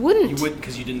 Right, you wouldn't. You wouldn't,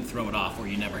 because you didn't throw it off, or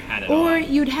you never had it Or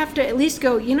on. You'd have to at least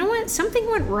go, you know what, something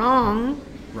went wrong.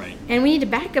 Right. And we need to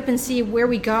back up and see where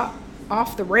we got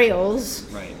off the rails.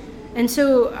 Right. And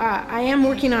so I am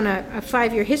working on a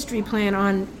 5-year history plan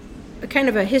on a kind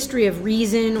of a history of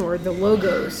reason, or the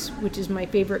logos, which is my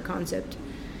favorite concept.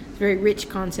 It's a very rich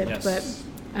concept. Yes.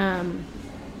 But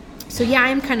so yeah,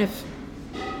 I'm kind of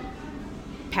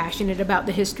passionate about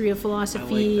the history of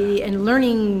philosophy and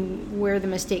learning where the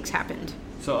mistakes happened.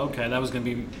 So, okay, that was going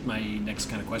to be my next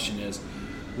kind of question is,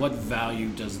 what value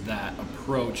does that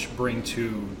approach bring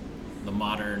to the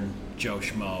modern Joe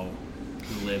Schmo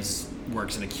who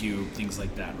works in a cube, things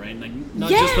like that, right? Like, not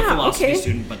just the philosophy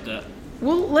student, but the...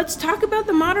 Well, let's talk about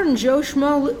the modern Joe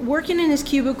Schmo working in his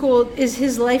cubicle. Is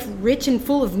his life rich and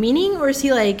full of meaning, or is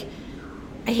he like,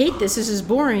 I hate this is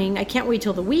boring, I can't wait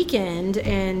till the weekend,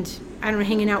 and I don't know,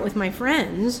 hanging out with my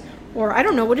friends? Or I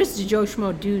don't know, what does the Joe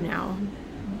Schmo do now?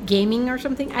 Gaming or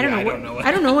something? I don't know.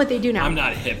 I don't know what they do now. I'm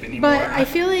not hip anymore. But I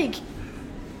feel like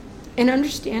an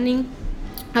understanding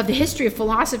of the history of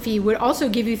philosophy would also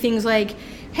give you things like,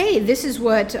 hey, this is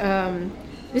what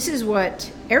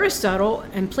Aristotle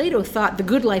and Plato thought the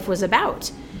good life was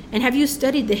about. And have you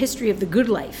studied the history of the good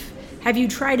life? Have you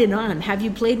tried it on? Have you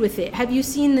played with it? Have you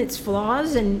seen its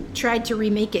flaws and tried to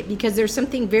remake it? Because there's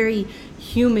something very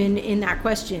human in that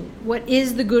question. What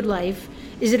is the good life?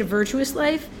 Is it a virtuous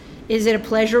life? Is it a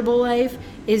pleasurable life?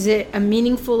 Is it a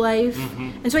meaningful life?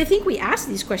 And so I think we ask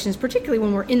these questions, particularly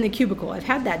when we're in the cubicle. I've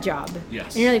had that job.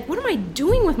 Yes. And you're like, what am I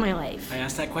doing with my life? I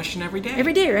ask that question every day.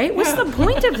 Every day, right? What's the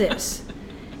point of this?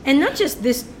 And not just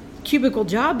this cubicle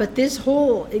job, but this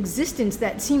whole existence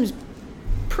that seems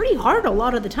pretty hard a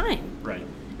lot of the time. Right.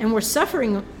 And we're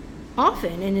suffering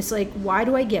often. And it's like, why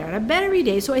do I get out of bed every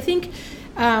day? So I think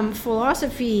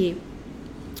philosophy,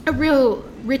 a real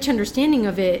rich understanding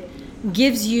of it,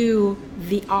 gives you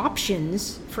the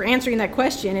options for answering that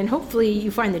question, and hopefully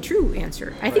you find the true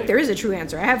answer. I think there is a true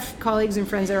answer. I have colleagues and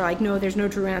friends that are like, no, there's no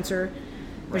true answer.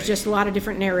 There's just a lot of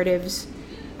different narratives.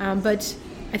 But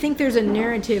I think there's a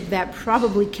narrative that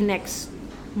probably connects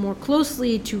more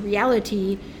closely to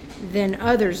reality than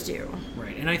others do.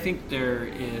 Right, and I think there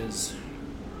is,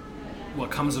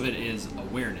 what comes of it is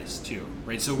awareness too,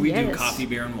 right? So we do coffee,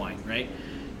 beer, and wine, right?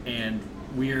 And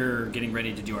we're getting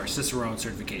ready to do our Cicerone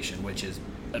certification, which is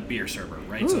a beer server,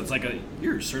 right? Ooh. So it's like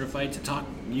you're certified to talk,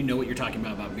 you know what you're talking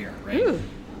about beer, right? Ooh.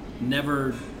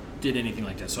 Never did anything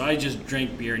like that. So I just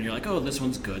drank beer and you're like, oh, this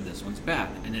one's good, this one's bad.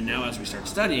 And then now as we start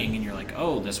studying and you're like,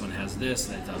 oh, this one has this,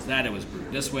 that does that, it was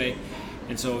brewed this way.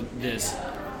 And so this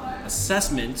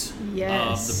assessment of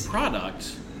the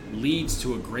product leads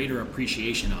to a greater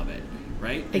appreciation of it.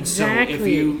 Right? Exactly. And so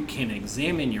if you can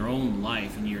examine your own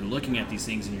life and you're looking at these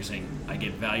things and you're saying, I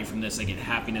get value from this, I get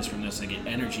happiness from this, I get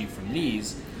energy from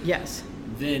these. Yes.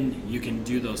 Then you can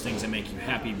do those things that make you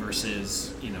happy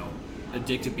versus,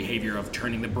 addictive behavior of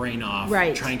turning the brain off,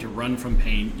 trying to run from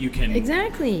pain. You can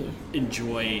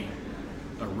enjoy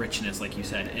a richness, like you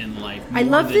said, in life. I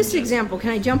love this example. Can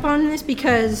I jump on this?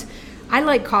 Because I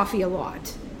like coffee a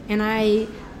lot. And I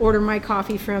order my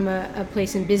coffee from a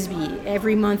place in Bisbee.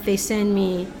 Every month they send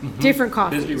me different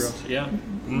coffees. Bisbee Roasters, yeah.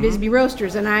 Bisbee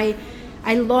Roasters. And I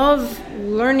love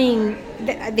learning.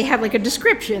 They have like a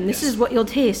description. This is what you'll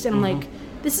taste. And I'm like,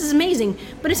 this is amazing.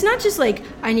 But it's not just like,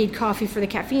 I need coffee for the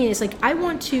caffeine. It's like, I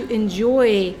want to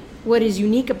enjoy what is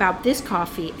unique about this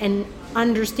coffee and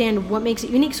understand what makes it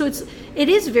unique. So it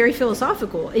is very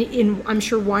philosophical. I'm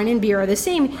sure wine and beer are the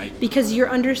same, because you're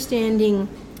understanding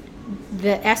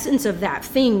the essence of that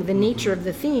thing, the nature of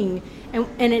the thing,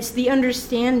 and it's the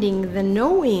understanding, the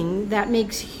knowing that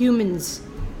makes humans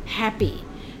happy.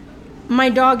 My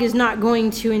dog is not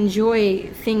going to enjoy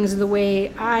things the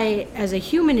way I, as a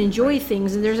human, enjoy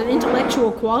things, and there's an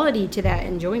intellectual quality to that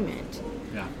enjoyment.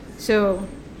 Yeah. So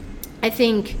I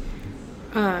think,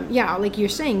 like you're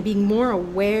saying, being more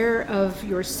aware of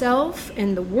yourself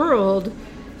and the world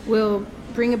will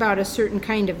bring about a certain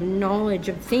kind of knowledge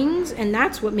of things, and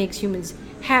that's what makes humans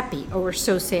happy, or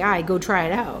so say I. Go try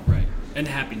it out. Right. And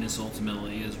happiness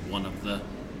ultimately is one of the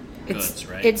goods,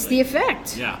 right? It's the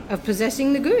effect of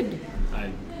possessing the good. I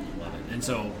love it. And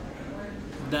so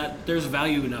that there's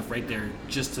value enough right there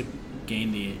just to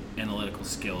gain the analytical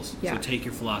skills. Yeah. So take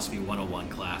your philosophy 101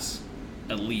 class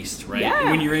at least, right? Yeah.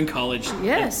 When you're in college,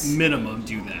 at minimum,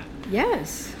 do that.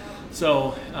 Yes.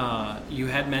 So you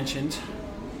had mentioned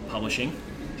publishing,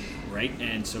 right?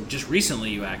 And so just recently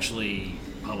you actually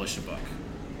published a book,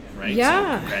 right?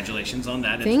 Yeah. So congratulations on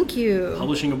that. Thank you.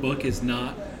 Publishing a book is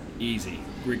not easy.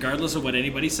 Regardless of what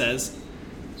anybody says,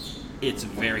 it's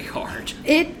very hard.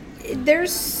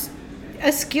 There's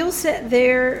a skill set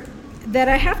there that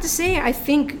I have to say I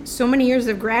think so many years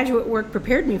of graduate work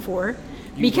prepared me for,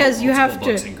 because you have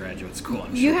to in graduate school,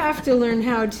 I'm you sure. have to learn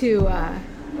how to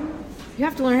you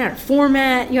have to learn how to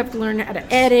format, you have to learn how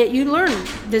to edit, you learn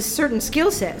this certain skill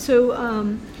set.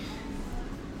 So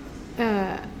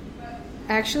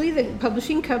actually the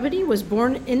publishing company was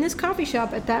born in this coffee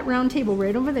shop at that round table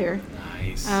right over there.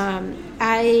 Nice.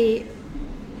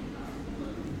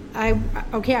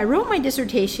 I wrote my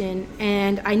dissertation,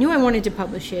 and I knew I wanted to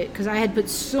publish it because I had put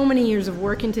so many years of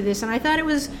work into this, and I thought it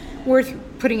was worth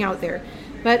putting out there.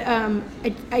 But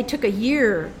I took a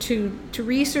year to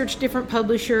research different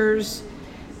publishers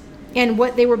and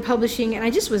what they were publishing, and I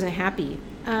just wasn't happy.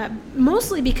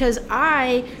 Mostly because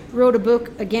I wrote a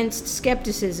book against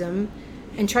skepticism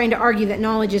and trying to argue that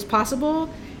knowledge is possible,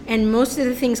 and most of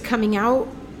the things coming out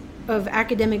of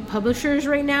academic publishers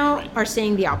right now are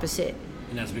saying the opposite.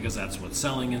 And that's because that's what's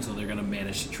selling, and so they're going to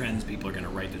manage the trends. People are going to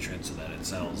write the trends so that it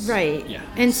sells. Right. Yeah.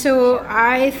 And so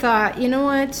I thought, you know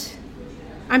what?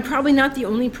 I'm probably not the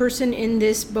only person in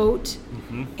this boat,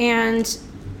 and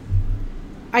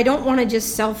I don't want to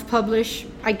just self-publish.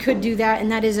 I could do that,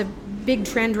 and that is a big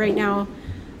trend right now,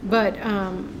 but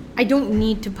I don't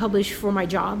need to publish for my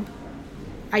job.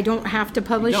 I don't have to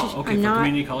publish. No, okay, for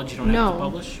community college you don't have to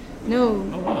publish? No.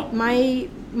 Oh, wow. My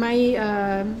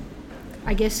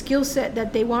I guess skill set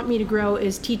that they want me to grow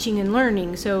is teaching and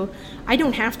learning, so I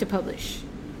don't have to publish.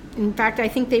 In fact, I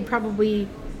think they probably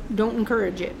don't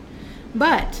encourage it.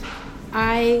 But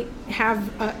I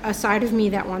have a side of me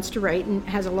that wants to write and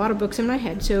has a lot of books in my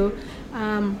head, so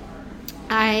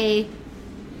I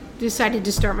decided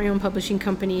to start my own publishing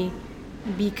company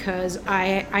because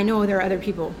I know there are other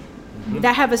people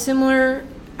that have a similar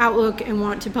outlook and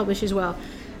want to publish as well.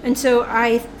 And so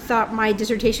I thought my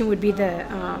dissertation would be the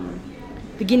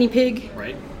guinea pig.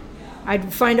 Right.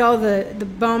 I'd find all the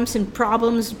bumps and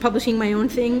problems publishing my own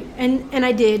thing, and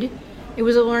I did. It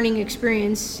was a learning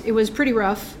experience. It was pretty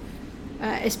rough,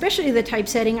 especially the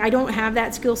typesetting. I don't have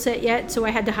that skill set yet, so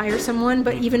I had to hire someone.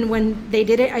 But even when they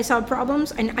did it, I saw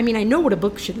problems. And I mean, I know what a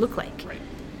book should look like. Right.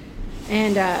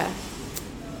 And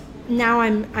now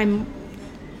I'm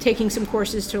taking some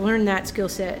courses to learn that skill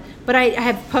set. But I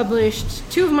have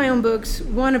published 2 of my own books,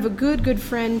 one of a good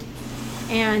friend,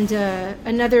 and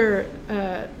another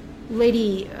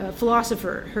lady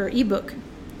philosopher, her ebook.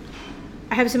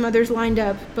 I have some others lined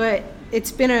up, but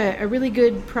it's been a really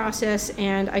good process,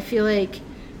 and I feel like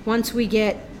once we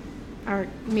get our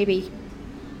maybe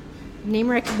name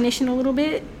recognition a little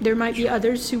bit, there might be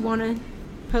others who want to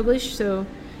publish, so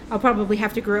I'll probably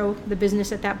have to grow the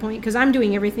business at that point, because I'm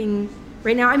doing everything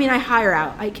right now. I mean, I hire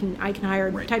out. I can hire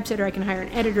a typesetter, I can hire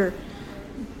an editor,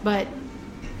 but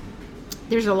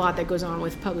there's a lot that goes on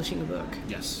with publishing a book.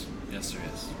 Yes, there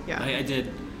is. Yeah.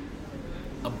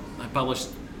 I published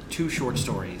 2 short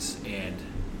stories, and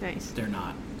Nice. they're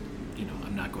not,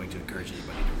 I'm not going to encourage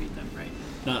anybody to read them, right?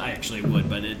 No, I actually would,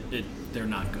 but they're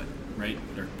not good, right?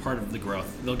 They're part of the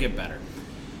growth. They'll get better.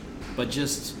 But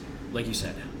just, like you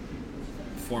said,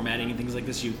 formatting and things like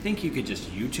this, you think you could just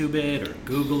YouTube it or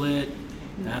Google it.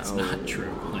 That's not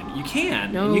true. Like, you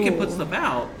can, and you can put stuff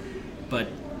out, but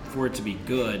for it to be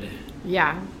good,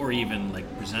 or even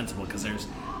like presentable, because there's,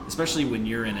 especially when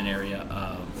you're in an area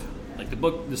of, like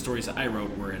the stories that I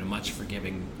wrote were in a much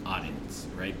forgiving audience,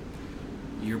 right?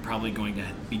 You're probably going to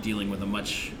be dealing with a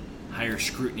much higher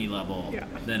scrutiny level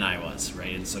than I was,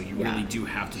 right? And so you really do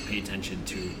have to pay attention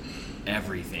to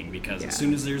everything, because as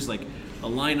soon as there's like a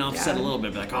line offset a little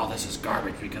bit, be like, oh, this is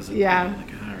garbage because of like,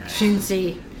 all right. Shouldn't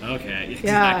see. Okay,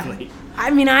 exactly.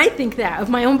 I mean, I think that of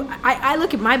my own. I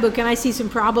look at my book and I see some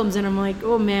problems, and I'm like,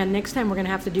 oh man, next time we're gonna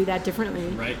have to do that differently.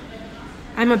 Right.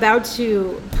 I'm about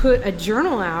to put a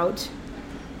journal out,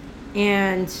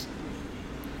 and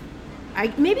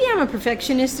maybe I'm a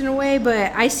perfectionist in a way,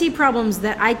 but I see problems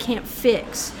that I can't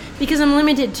fix because I'm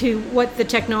limited to what the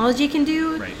technology can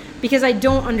do, because I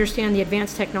don't understand the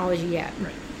advanced technology yet.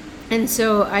 Right. And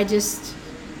so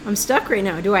I'm stuck right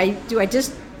now. Do I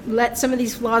just let some of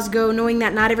these flaws go, knowing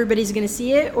that not everybody's going to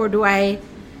see it, or do I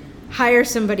hire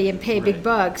somebody and pay big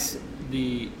bucks?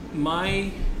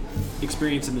 My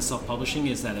experience in the self-publishing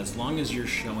is that as long as you're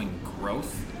showing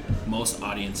growth, most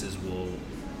audiences will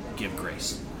give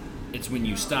grace. It's when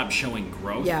you stop showing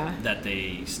growth that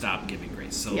they stop giving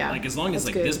grace. So like, as long as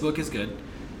like this book is good,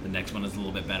 the next one is a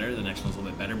little bit better, the next one's a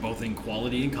little bit better, both in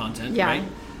quality and content, right?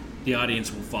 The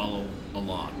audience will follow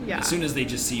along. As soon as they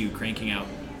just see you cranking out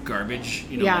garbage,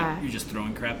 like you're just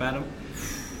throwing crap at them,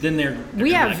 then they're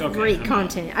we have like, okay, great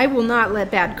content. I will not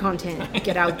let bad content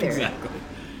get out there. Exactly.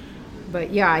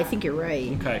 But yeah, I think you're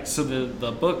right. Okay, so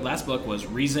the last book was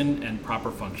Reason and Proper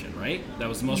Function, right? That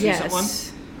was the most recent one?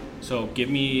 So give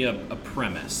me a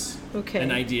premise. Okay.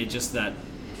 An idea, just that.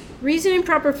 Reason and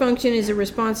Proper Function is a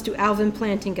response to Alvin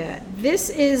Plantinga. This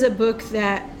is a book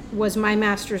that was my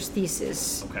master's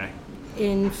thesis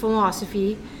in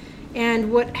philosophy.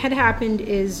 And what had happened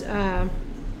is, do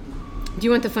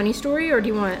you want the funny story or do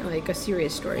you want like a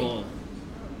serious story? Well,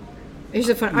 here's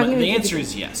the fun. The answer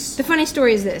is yes. The funny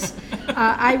story is this: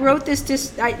 I wrote this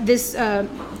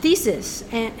thesis,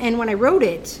 and when I wrote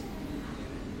it,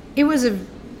 it was a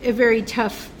very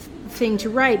tough thing to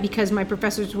write because my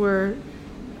professors were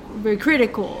very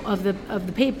critical of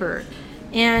the paper,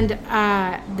 and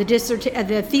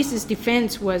the thesis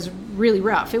defense was really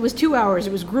rough. It was 2 hours.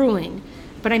 It was grueling,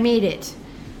 but I made it,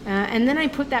 and then I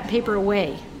put that paper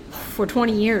away for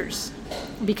 20 years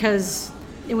because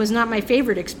it was not my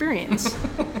favorite experience.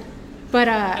 But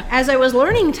as I was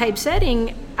learning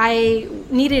typesetting, I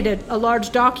needed a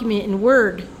large document in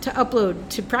Word to upload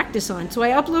to practice on. So I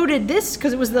uploaded this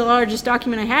because it was the largest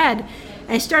document I had.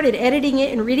 And I started editing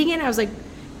it and reading it. And I was like,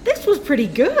 this was pretty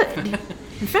good.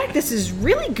 In fact, this is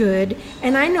really good.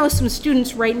 And I know some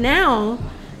students right now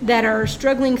that are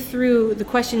struggling through the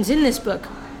questions in this book.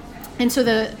 And so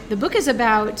the book is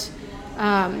about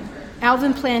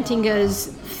Alvin Plantinga's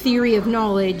theory of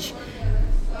knowledge.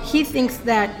 He thinks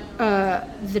that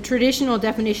the traditional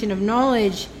definition of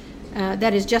knowledge,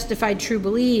 that is justified true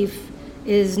belief,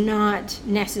 is not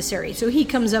necessary. So he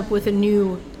comes up with a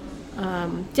new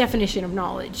definition of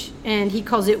knowledge, and he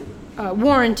calls it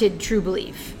warranted true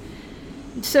belief.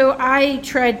 So I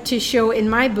tried to show in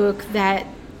my book that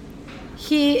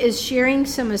he is sharing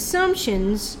some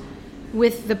assumptions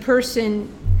with the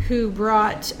person who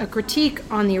brought a critique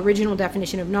on the original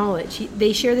definition of knowledge.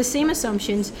 They share the same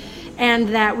assumptions, and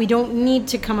that we don't need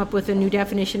to come up with a new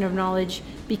definition of knowledge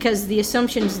because the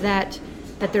assumptions that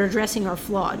they're addressing are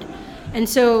flawed. And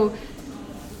so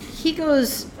he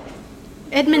goes,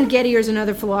 Edmund Gettier is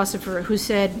another philosopher who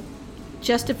said,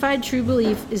 justified true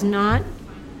belief is not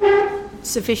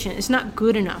sufficient. It's not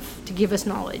good enough to give us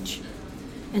knowledge.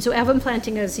 And so Alvin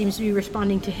Plantinga seems to be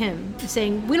responding to him,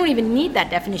 saying, we don't even need that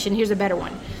definition, here's a better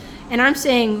one. And I'm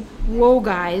saying, whoa,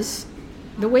 guys,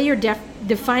 the way you're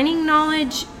defining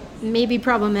knowledge may be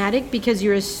problematic because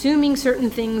you're assuming certain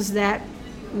things that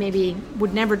maybe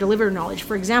would never deliver knowledge.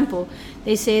 For example,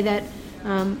 they say that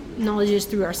knowledge is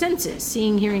through our senses,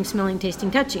 seeing, hearing, smelling, tasting,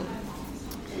 touching.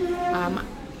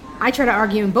 I try to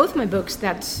argue in both my books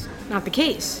that's not the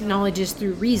case. Knowledge is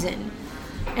through reason.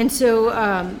 And so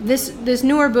this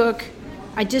newer book,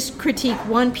 I just critique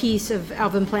one piece of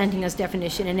Alvin Plantinga's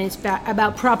definition, and it's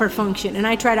about proper function. And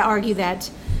I try to argue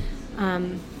that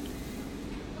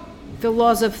the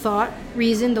laws of thought,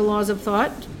 reason, the laws of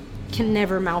thought, can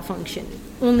never malfunction.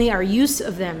 Only our use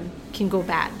of them can go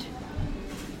bad.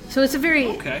 So it's a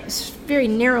very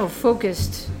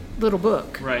narrow-focused little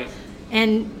book. Right.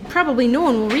 And probably no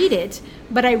one will read it,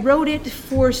 but I wrote it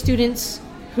for students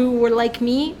who were like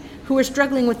me, who are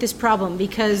struggling with this problem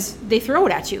because they throw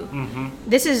it at you. Mm-hmm.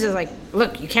 This is like,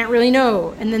 look, you can't really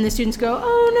know. And then the students go,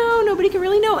 oh no, nobody can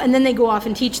really know. And then they go off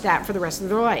and teach that for the rest of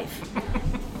their life.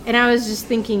 And I was just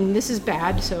thinking, this is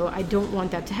bad, so I don't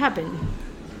want that to happen.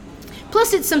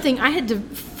 Plus, it's something I had to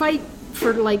fight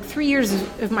for like 3 years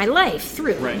of my life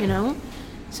through, right. You know?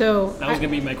 So that was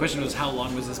going to be my question, was how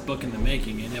long was this book in the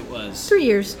making? And it was 3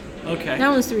 years. Okay. That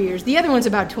one's 3 years. The other one's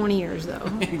about 20 years, though.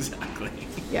 Exactly.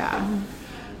 Yeah.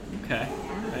 Okay.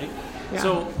 Right. Yeah.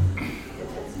 So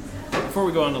before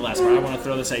we go on to the last part, I want to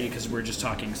throw this at you because we're just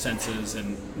talking senses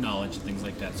and knowledge and things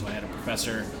like that. So I had a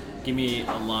professor give me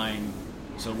a line.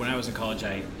 So when I was in college,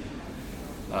 and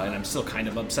I'm still kind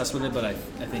of obsessed with it, but I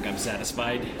think I'm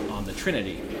satisfied on the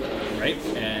Trinity, right?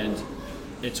 And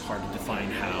it's hard to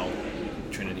define how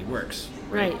Trinity works,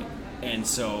 right? And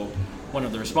so one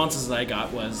of the responses that I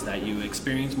got was that you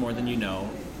experience more than you know,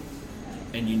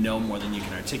 and you know more than you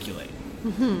can articulate,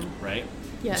 right?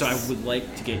 Yes. So I would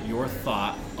like to get your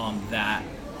thought on that.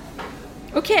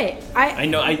 Okay, I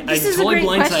know I'm this is totally a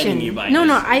great blindsiding question. you by No,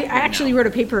 this I right actually now. wrote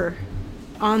a paper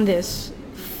on this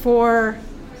for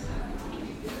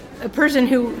a person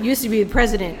who used to be the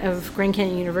president of Grand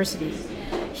Canyon University.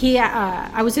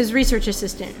 I was his research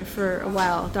assistant for a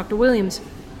while, Dr. Williams,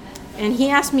 and he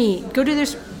asked me, go do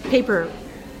this paper,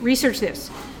 research this.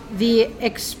 The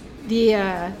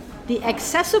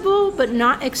accessible but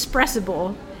not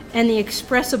expressible, and the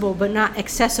expressible but not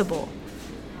accessible.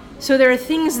 So there are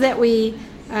things that we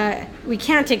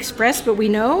can't express but we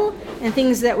know, and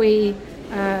things that we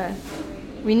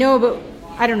know but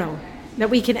I don't know, that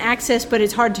we can access but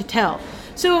it's hard to tell.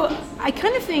 So I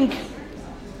kind of think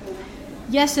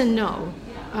yes and no.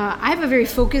 I have a very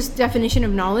focused definition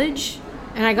of knowledge,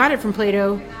 and I got it from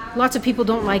Plato. Lots of people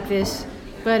don't like this,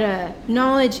 but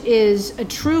knowledge is a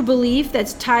true belief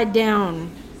that's tied down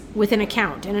with an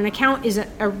account. And an account is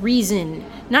a reason,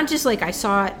 not just like I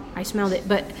saw it, I smelled it,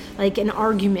 but like an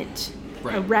argument,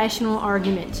 right. A rational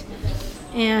argument.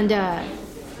 And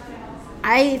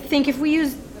I think if we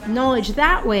use knowledge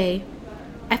that way,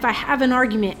 if I have an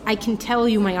argument, I can tell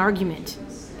you my argument.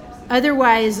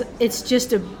 Otherwise, it's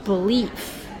just a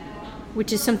belief,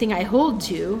 which is something I hold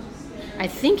to. I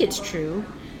think it's true.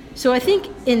 So I think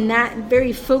in that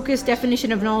very focused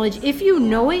definition of knowledge, if you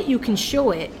know it, you can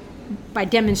show it by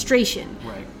demonstration.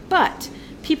 Right. But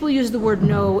people use the word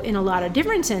know in a lot of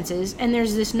different senses, and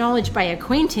there's this knowledge by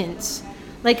acquaintance.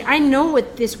 Like, I know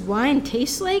what this wine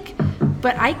tastes like,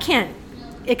 but I can't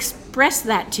express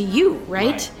that to you,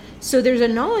 right? So there's a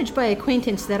knowledge by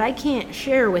acquaintance that I can't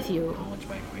share with you. Knowledge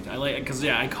by acquaintance. I like it because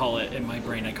I call it in my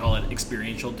brain. I call it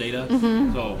experiential data.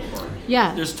 So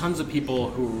there's tons of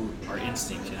people who are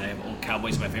instinct. And I have old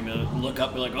cowboys in my family that look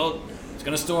up, they're like, "Oh, it's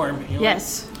gonna storm." You know,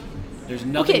 yes. There's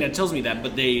nothing that tells me that,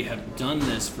 but they have done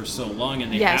this for so long,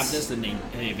 and they have this, and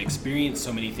they've experienced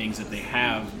so many things that they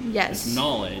have this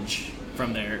knowledge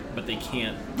from there, but they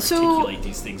can't articulate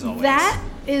these things always. That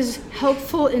is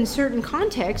helpful in certain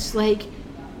contexts, like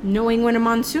knowing when a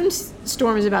monsoon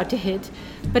storm is about to hit,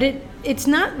 but it's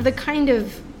not the kind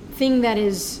of thing that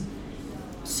is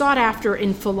sought after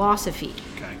in philosophy.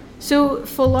 Okay. So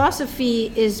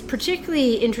philosophy is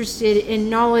particularly interested in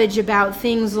knowledge about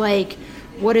things like,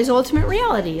 what is ultimate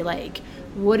reality? Like,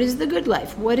 what is the good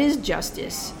life? What is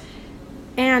justice?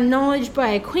 And knowledge by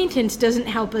acquaintance doesn't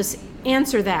help us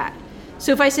answer that.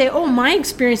 So if I say, oh, my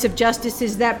experience of justice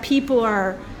is that people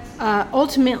are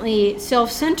ultimately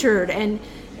self-centered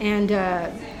and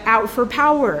out for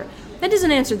power. That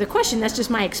doesn't answer the question. That's just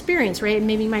my experience, right?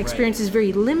 Maybe my experience is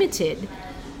very limited.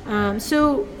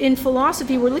 So in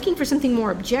philosophy, we're looking for something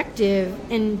more objective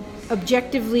and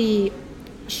objectively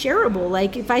shareable.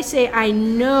 Like if I say, I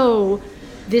know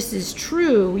this is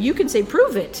true, you can say,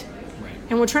 prove it. Right.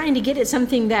 And we're trying to get at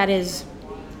something that is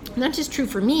not just true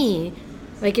for me,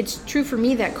 like it's true for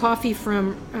me that coffee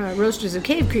from Roasters of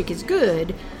Cave Creek is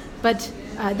good, but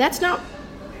that's not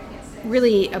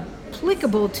really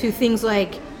applicable to things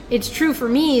like it's true for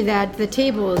me that the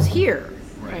table is here,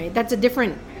 right? That's a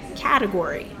different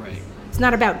category. Right. It's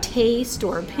not about taste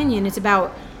or opinion, it's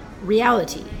about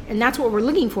reality. And that's what we're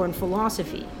looking for in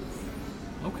philosophy.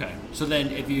 Okay. So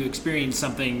then if you experience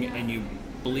something and you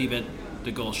believe it,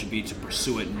 the goal should be to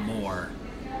pursue it more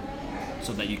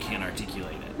so that you can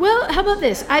articulate it. Well, how about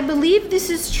this? I believe this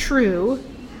is true.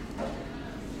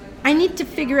 I need to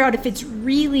figure out if it's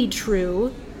really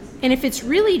true. And if it's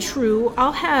really true,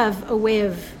 I'll have a way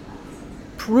of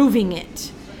proving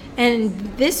it.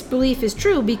 And this belief is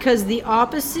true because the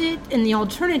opposite and the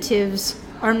alternatives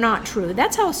are not true.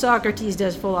 That's how Socrates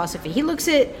does philosophy. He looks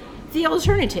at the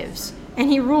alternatives and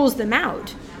he rules them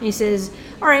out. And he says,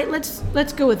 "All right,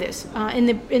 let's go with this." In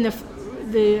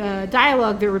the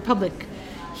dialogue, the Republic,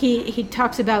 he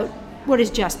talks about what is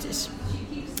justice,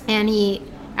 and he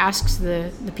asks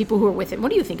the people who are with him,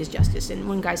 "What do you think is justice?" And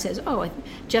one guy says, "Oh,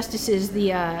 justice is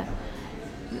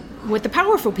what the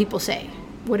powerful people say.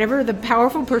 Whatever the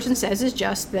powerful person says is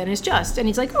just, then is just." And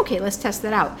he's like, "Okay, let's test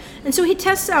that out." And so he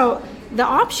tests out the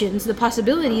options, the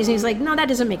possibilities, and he's like, "No, that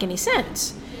doesn't make any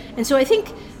sense." And so I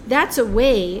think that's a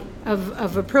way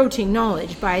of approaching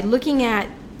knowledge, by looking at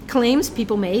claims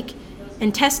people make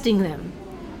and testing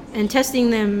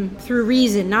them through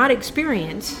reason, not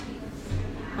experience.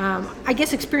 I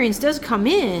guess experience does come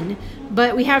in,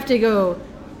 but we have to go,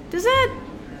 does that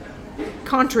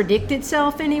contradict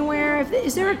itself anywhere?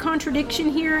 Is there a contradiction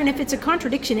here? And if it's a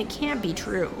contradiction, it can't be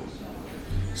true.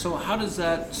 So how does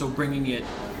that, so bringing it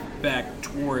back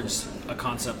towards a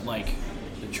concept like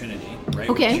the Trinity, right?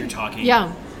 Okay. Because you're talking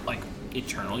like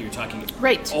eternal, you're talking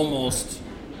almost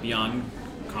beyond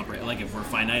comprehension. Like if we're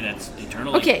finite, that's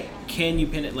eternal. Like, okay. Can you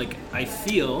pin it? Like I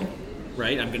feel,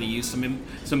 right? I'm going to use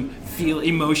some feel,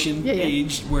 emotion,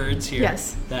 aged words here.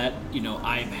 Yes. That,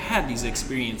 I've had these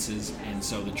experiences, and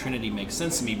so the Trinity makes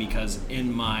sense to me because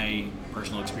in my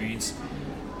personal experience,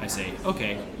 I say,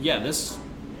 okay, yeah, this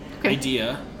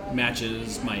idea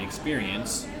matches my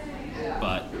experience,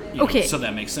 but so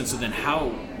that makes sense. So then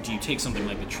how do you take something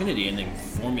like the Trinity and then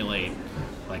formulate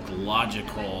like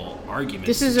logical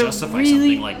arguments to justify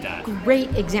something like that?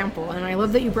 Great example, and I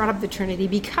love that you brought up the Trinity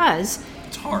because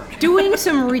it's hard. Doing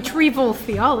some retrieval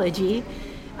theology,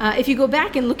 if you go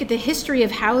back and look at the history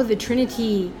of how the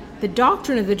Trinity, the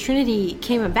doctrine of the Trinity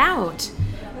came about,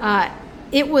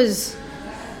 it was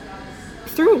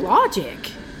through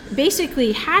logic,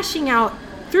 basically hashing out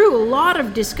through a lot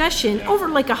of discussion over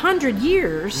like 100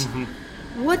 years.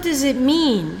 Mm-hmm. What does it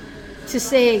mean to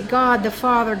say God the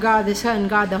Father, God the Son,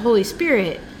 God the Holy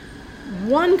Spirit?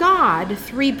 One God,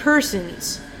 three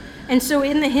persons. And so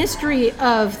in the history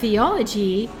of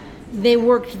theology, they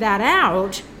worked that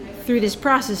out through this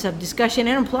process of discussion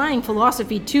and applying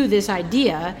philosophy to this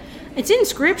idea. It's in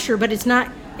Scripture, but it's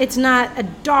not a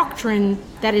doctrine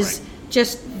that is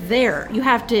just there. You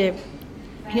have to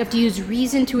use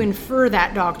reason to infer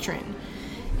that doctrine.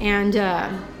 And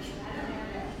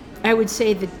I would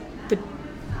say that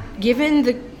given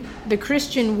the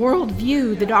Christian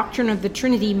worldview, the doctrine of the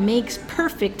Trinity makes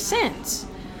perfect sense.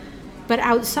 But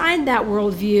outside that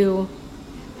worldview,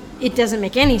 it doesn't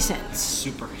make any sense.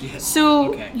 Super, yes.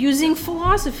 So using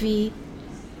philosophy,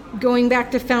 going back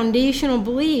to foundational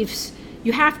beliefs,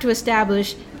 you have to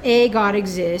establish, A, God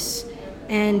exists,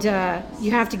 and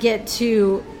you have to get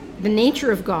to the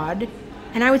nature of God.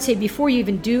 And I would say before you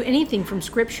even do anything from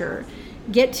Scripture,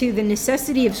 get to the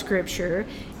necessity of Scripture,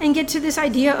 and get to this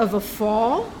idea of a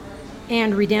fall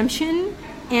and redemption,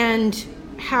 and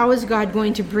how is God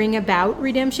going to bring about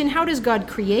redemption? How does God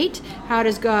create? How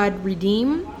does God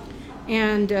redeem?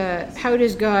 And how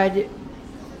does God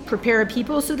prepare a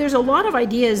people? So there's a lot of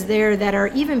ideas there that are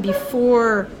even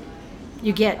before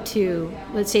you get to,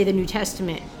 let's say, the New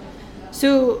Testament.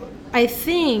 So I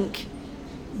think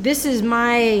this is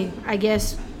my, I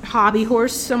guess, hobby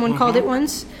horse, someone called it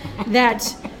once,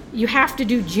 that you have to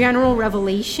do general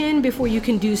revelation before you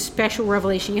can do special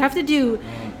revelation. You have to do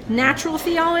natural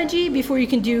theology before you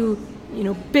can do,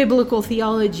 biblical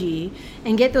theology,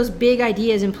 and get those big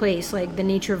ideas in place, like the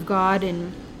nature of God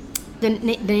and the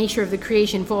nature of the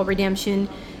creation, fall, redemption,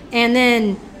 and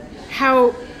then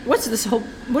how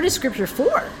what is Scripture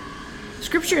for?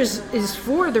 Scripture is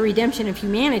for the redemption of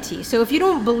humanity. So if you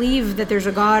don't believe that there's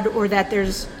a God or that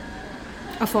there's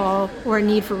a fall or a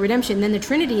need for redemption, then the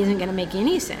Trinity isn't going to make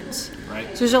any sense. Right.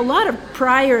 So there's a lot of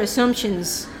prior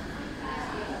assumptions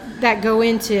that go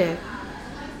into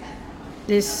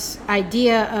this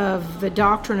idea of the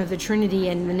doctrine of the Trinity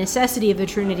and the necessity of the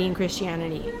Trinity in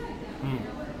Christianity.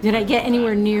 Did I get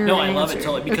anywhere near No, an I love answer? it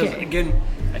totally because, Okay. again,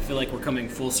 I feel like we're coming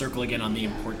full circle again on the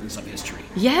importance of history.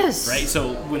 Yes. Right?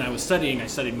 So when I was studying, I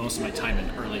studied most of my time in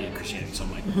early Christianity. So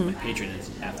my patron is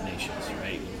Athanasius,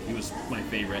 right? He was my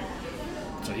favorite.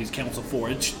 So he's council 4.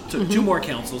 It took 2 more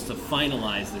councils to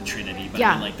finalize the Trinity, but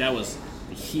I mean, like that was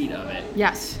the heat of it.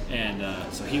 Yes. And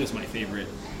so he was my favorite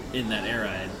in that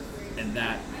era, and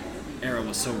that era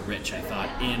was so rich, I thought,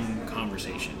 in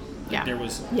conversation. Like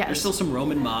there's still some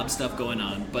Roman mob stuff going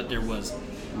on, but there was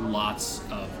lots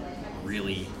of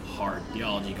really hard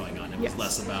theology going on. It was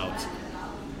less about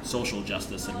social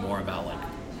justice and more about like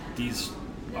these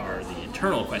are the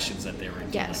eternal questions that they were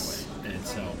dealing with. And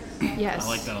so I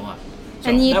like that a lot. So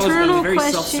and the that eternal was very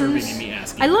questions, self-serving in me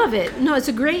asking. I love it. No, it's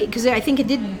a great, because I think it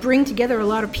did bring together a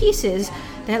lot of pieces.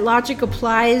 That logic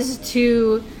applies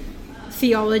to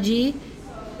theology,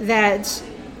 that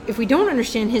if we don't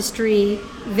understand history,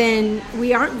 then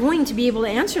we aren't going to be able to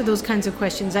answer those kinds of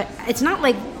questions. It's not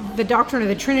like the doctrine of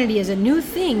the Trinity is a new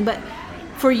thing, but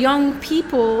for young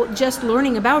people just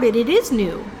learning about it, it is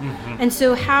new. And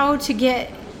so how to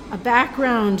get a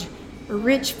background, a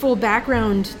rich, full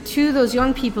background to those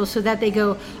young people so that they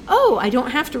go, oh, I don't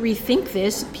have to rethink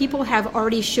this. People have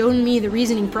already shown me the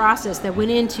reasoning process that went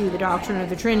into the doctrine of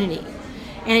the Trinity.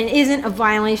 And it isn't a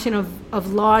violation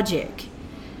of logic.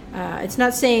 It's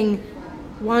not saying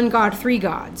one God, 3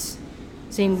 gods.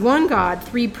 It's saying one God,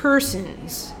 3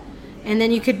 persons. And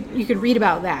then you could read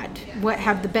about that. What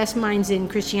have the best minds in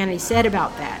Christianity said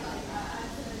about that?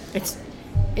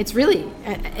 It's really,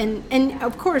 and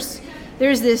of course,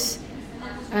 there's this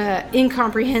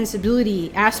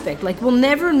incomprehensibility aspect. Like, we'll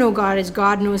never know God as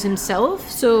God knows himself,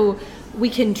 so we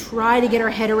can try to get our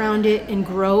head around it and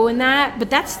grow in that, but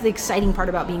that's the exciting part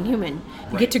about being human.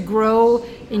 You get to grow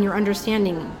in your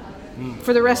understanding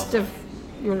for the rest of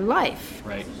your life.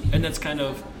 Right. And that's kind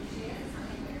of,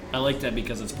 I like that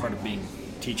because it's part of being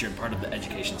a teacher and part of the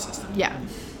education system. Yeah.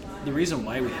 The reason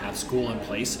why we have school in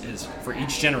place is for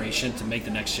each generation to make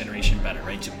the next generation better,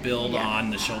 right? To build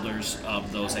on the shoulders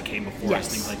of those that came before us,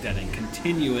 things like that, and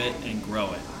continue it and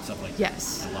grow it, stuff like that.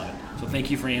 Yes. I love it. So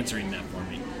thank you for answering that for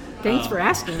me. Thanks for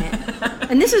asking it.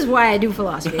 And this is why I do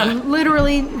philosophy.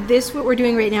 Literally, what we're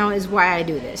doing right now is why I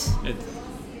do this.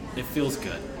 It feels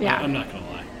good. Yeah. I'm not going to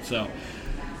lie. So,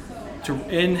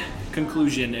 in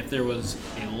conclusion, if there was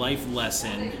a life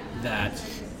lesson that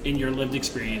in your lived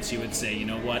experience you would say, you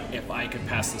know what, if I could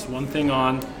pass this one thing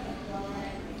on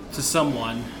to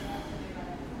someone,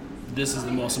 this is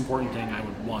the most important thing I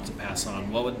would want to pass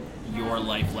on, what would your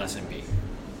life lesson be?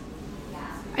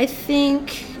 I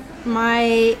think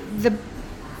the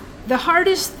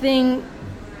hardest thing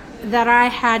that I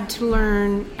had to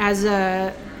learn as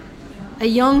a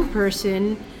young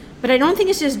person, but I don't think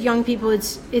it's just young people,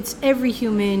 it's every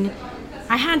human.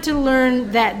 I had to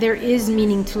learn that there is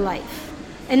meaning to life.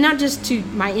 And not just to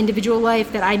my individual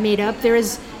life that I made up. There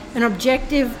is an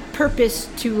objective purpose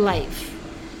to life.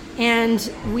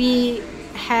 And we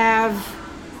have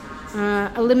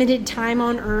a limited time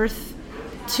on earth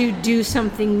to do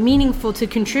something meaningful to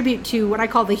contribute to what I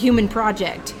call the human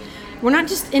project. We're not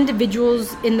just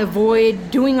individuals in the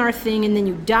void doing our thing and then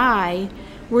you die.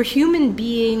 We're human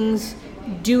beings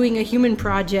doing a human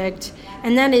project,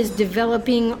 and that is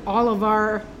developing all of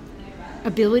our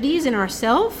abilities in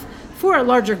ourselves for a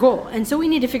larger goal. And so we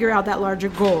need to figure out that larger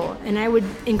goal. And I would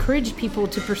encourage people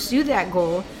to pursue that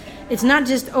goal. It's not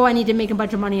just, oh, I need to make a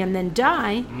bunch of money and then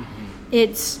die.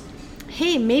 It's,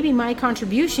 hey, maybe my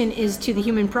contribution is to the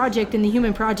human project, and the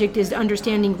human project is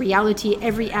understanding reality,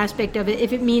 every aspect of it.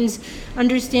 If it means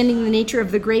understanding the nature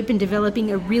of the grape and developing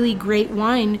a really great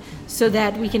wine so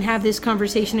that we can have this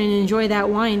conversation and enjoy that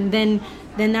wine, then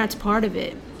that's part of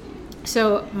it.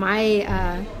 So from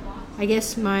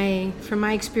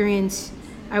my experience,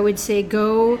 I would say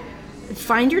go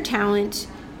find your talent,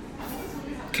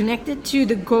 connect it to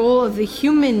the goal of the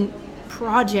human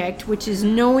project, which is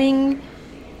knowing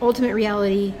ultimate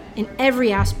reality in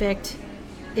every aspect,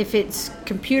 if it's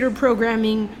computer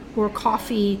programming or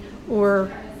coffee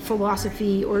or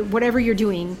philosophy or whatever you're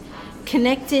doing.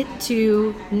 Connect it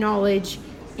to knowledge,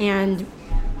 and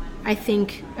I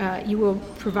think you will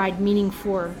provide meaning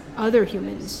for other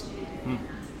humans.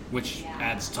 Which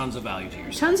adds tons of value to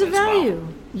yourself. Tons of value,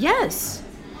 yes.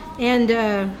 And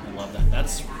I love that.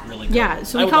 That's really good. Yeah,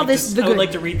 so we call this the good. I would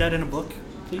like to read that in a book,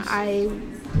 please. I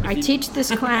teach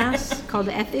this class called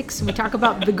Ethics, and we talk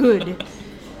about the good.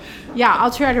 Yeah,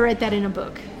 I'll try to write that in a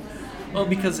book. Well,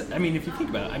 because, I mean, if you think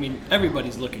about it,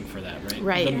 everybody's looking for that, right?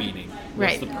 Right. The meaning.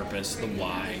 What's the purpose, the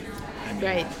why.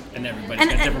 Right. And everybody's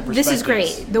got different perspectives. This is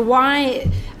great. The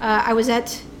why, I was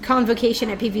at convocation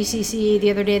at PVCC the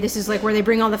other day. This is like where they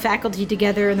bring all the faculty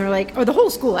together and they're like, or the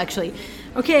whole school actually.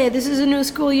 Okay, this is a new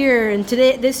school year, and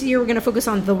this year we're going to focus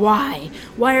on the why.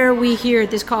 Why are we here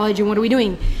at this college, and what are we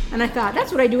doing? And I thought,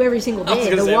 that's what I do every single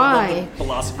day, the why.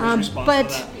 Philosopher's response but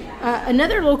to that.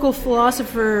 Another local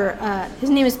philosopher, his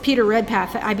name is Peter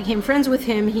Redpath. I became friends with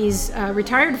him. He's a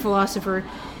retired philosopher.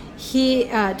 He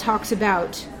talks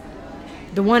about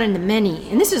the one and the many.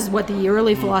 And this is what the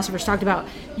early philosophers talked about.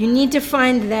 You need to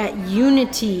find that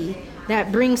unity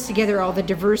that brings together all the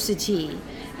diversity.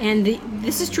 And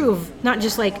this is true of not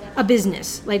just like a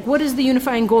business. Like, what is the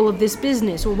unifying goal of this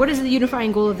business? Or what is the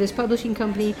unifying goal of this publishing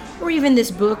company? Or even this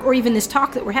book? Or even this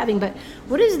talk that we're having? But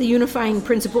what is the unifying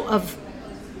principle of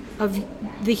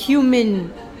the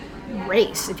human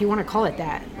race, if you want to call it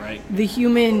that? Right. The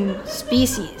human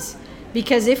species.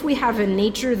 Because if we have a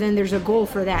nature, then there's a goal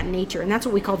for that nature, and that's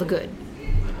what we call the good. I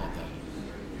love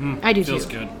that. I do feels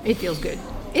too. Good. It feels good.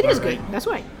 It is good. That's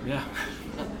why. Yeah.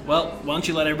 Well, why don't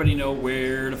you let everybody know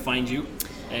where to find you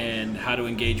and how to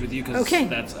engage with you? Because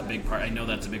that's a big part. I know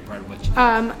that's a big part of what you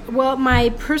do. Well, my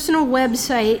personal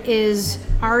website is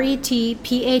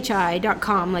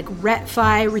retphi.com, like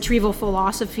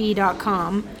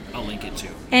retrievalphilosophy.com. I'll link it too.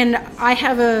 And I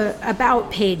have a about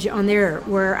page on there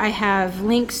where I have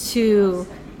links to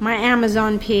my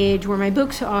Amazon page where my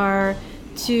books are,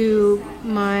 to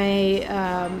my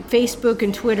Facebook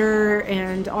and Twitter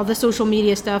and all the social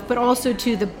media stuff, but also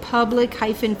to the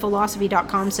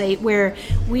public-philosophy.com site where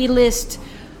we list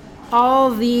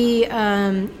all the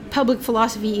public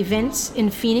philosophy events in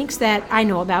Phoenix that I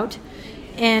know about.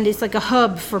 And it's like a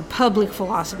hub for public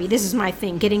philosophy. This is my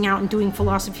thing, getting out and doing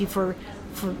philosophy for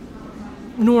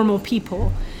normal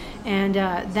people. And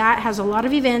that has a lot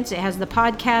of events. It has the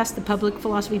podcast, the Public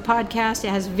Philosophy Podcast. It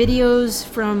has videos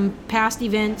from past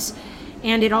events.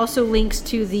 And it also links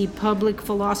to the Public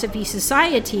Philosophy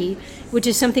Society, which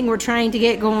is something we're trying to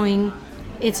get going.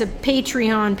 It's a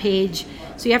Patreon page.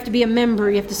 So you have to be a member,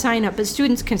 you have to sign up. But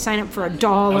students can sign up for $1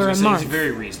 a month. It's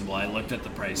very reasonable. I looked at the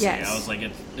price. Yes. I was like,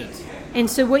 it's... And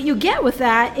so what you get with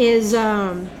that is...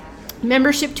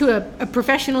 membership to a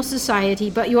professional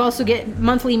society, but you also get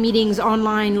monthly meetings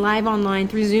online, live online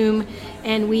through Zoom,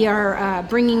 and we are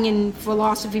bringing in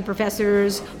philosophy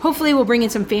professors. Hopefully we'll bring in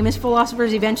some famous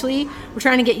philosophers eventually. We're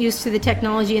trying to get used to the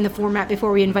technology and the format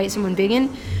before we invite someone big in,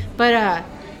 but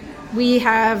we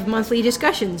have monthly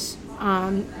discussions.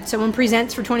 Someone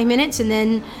presents for 20 minutes, and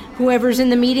then whoever's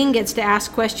in the meeting gets to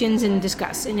ask questions and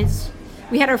discuss. And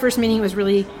we had our first meeting. It was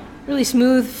really, really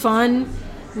smooth, fun.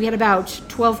 We had about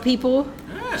 12 people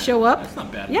show up. That's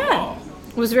not bad at all.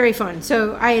 It was very fun.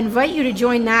 So I invite you to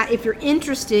join that if you're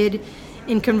interested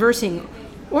in conversing.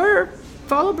 Or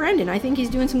follow Brendan. I think he's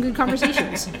doing some good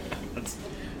conversations.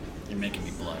 You're making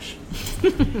me blush.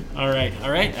 All right.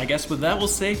 I guess with that, we'll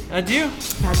say adieu.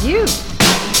 Adieu.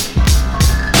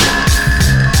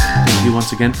 Thank you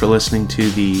once again for listening to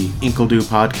the Inkledo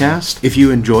podcast. If you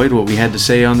enjoyed what we had to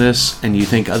say on this and you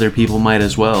think other people might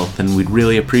as well, then we'd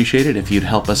really appreciate it if you'd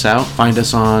help us out. Find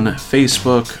us on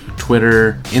Facebook,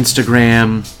 Twitter,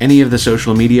 Instagram, any of the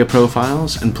social media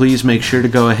profiles, and please make sure to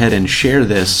go ahead and share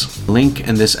this link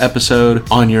and this episode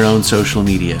on your own social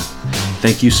media.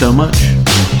 Thank you so much.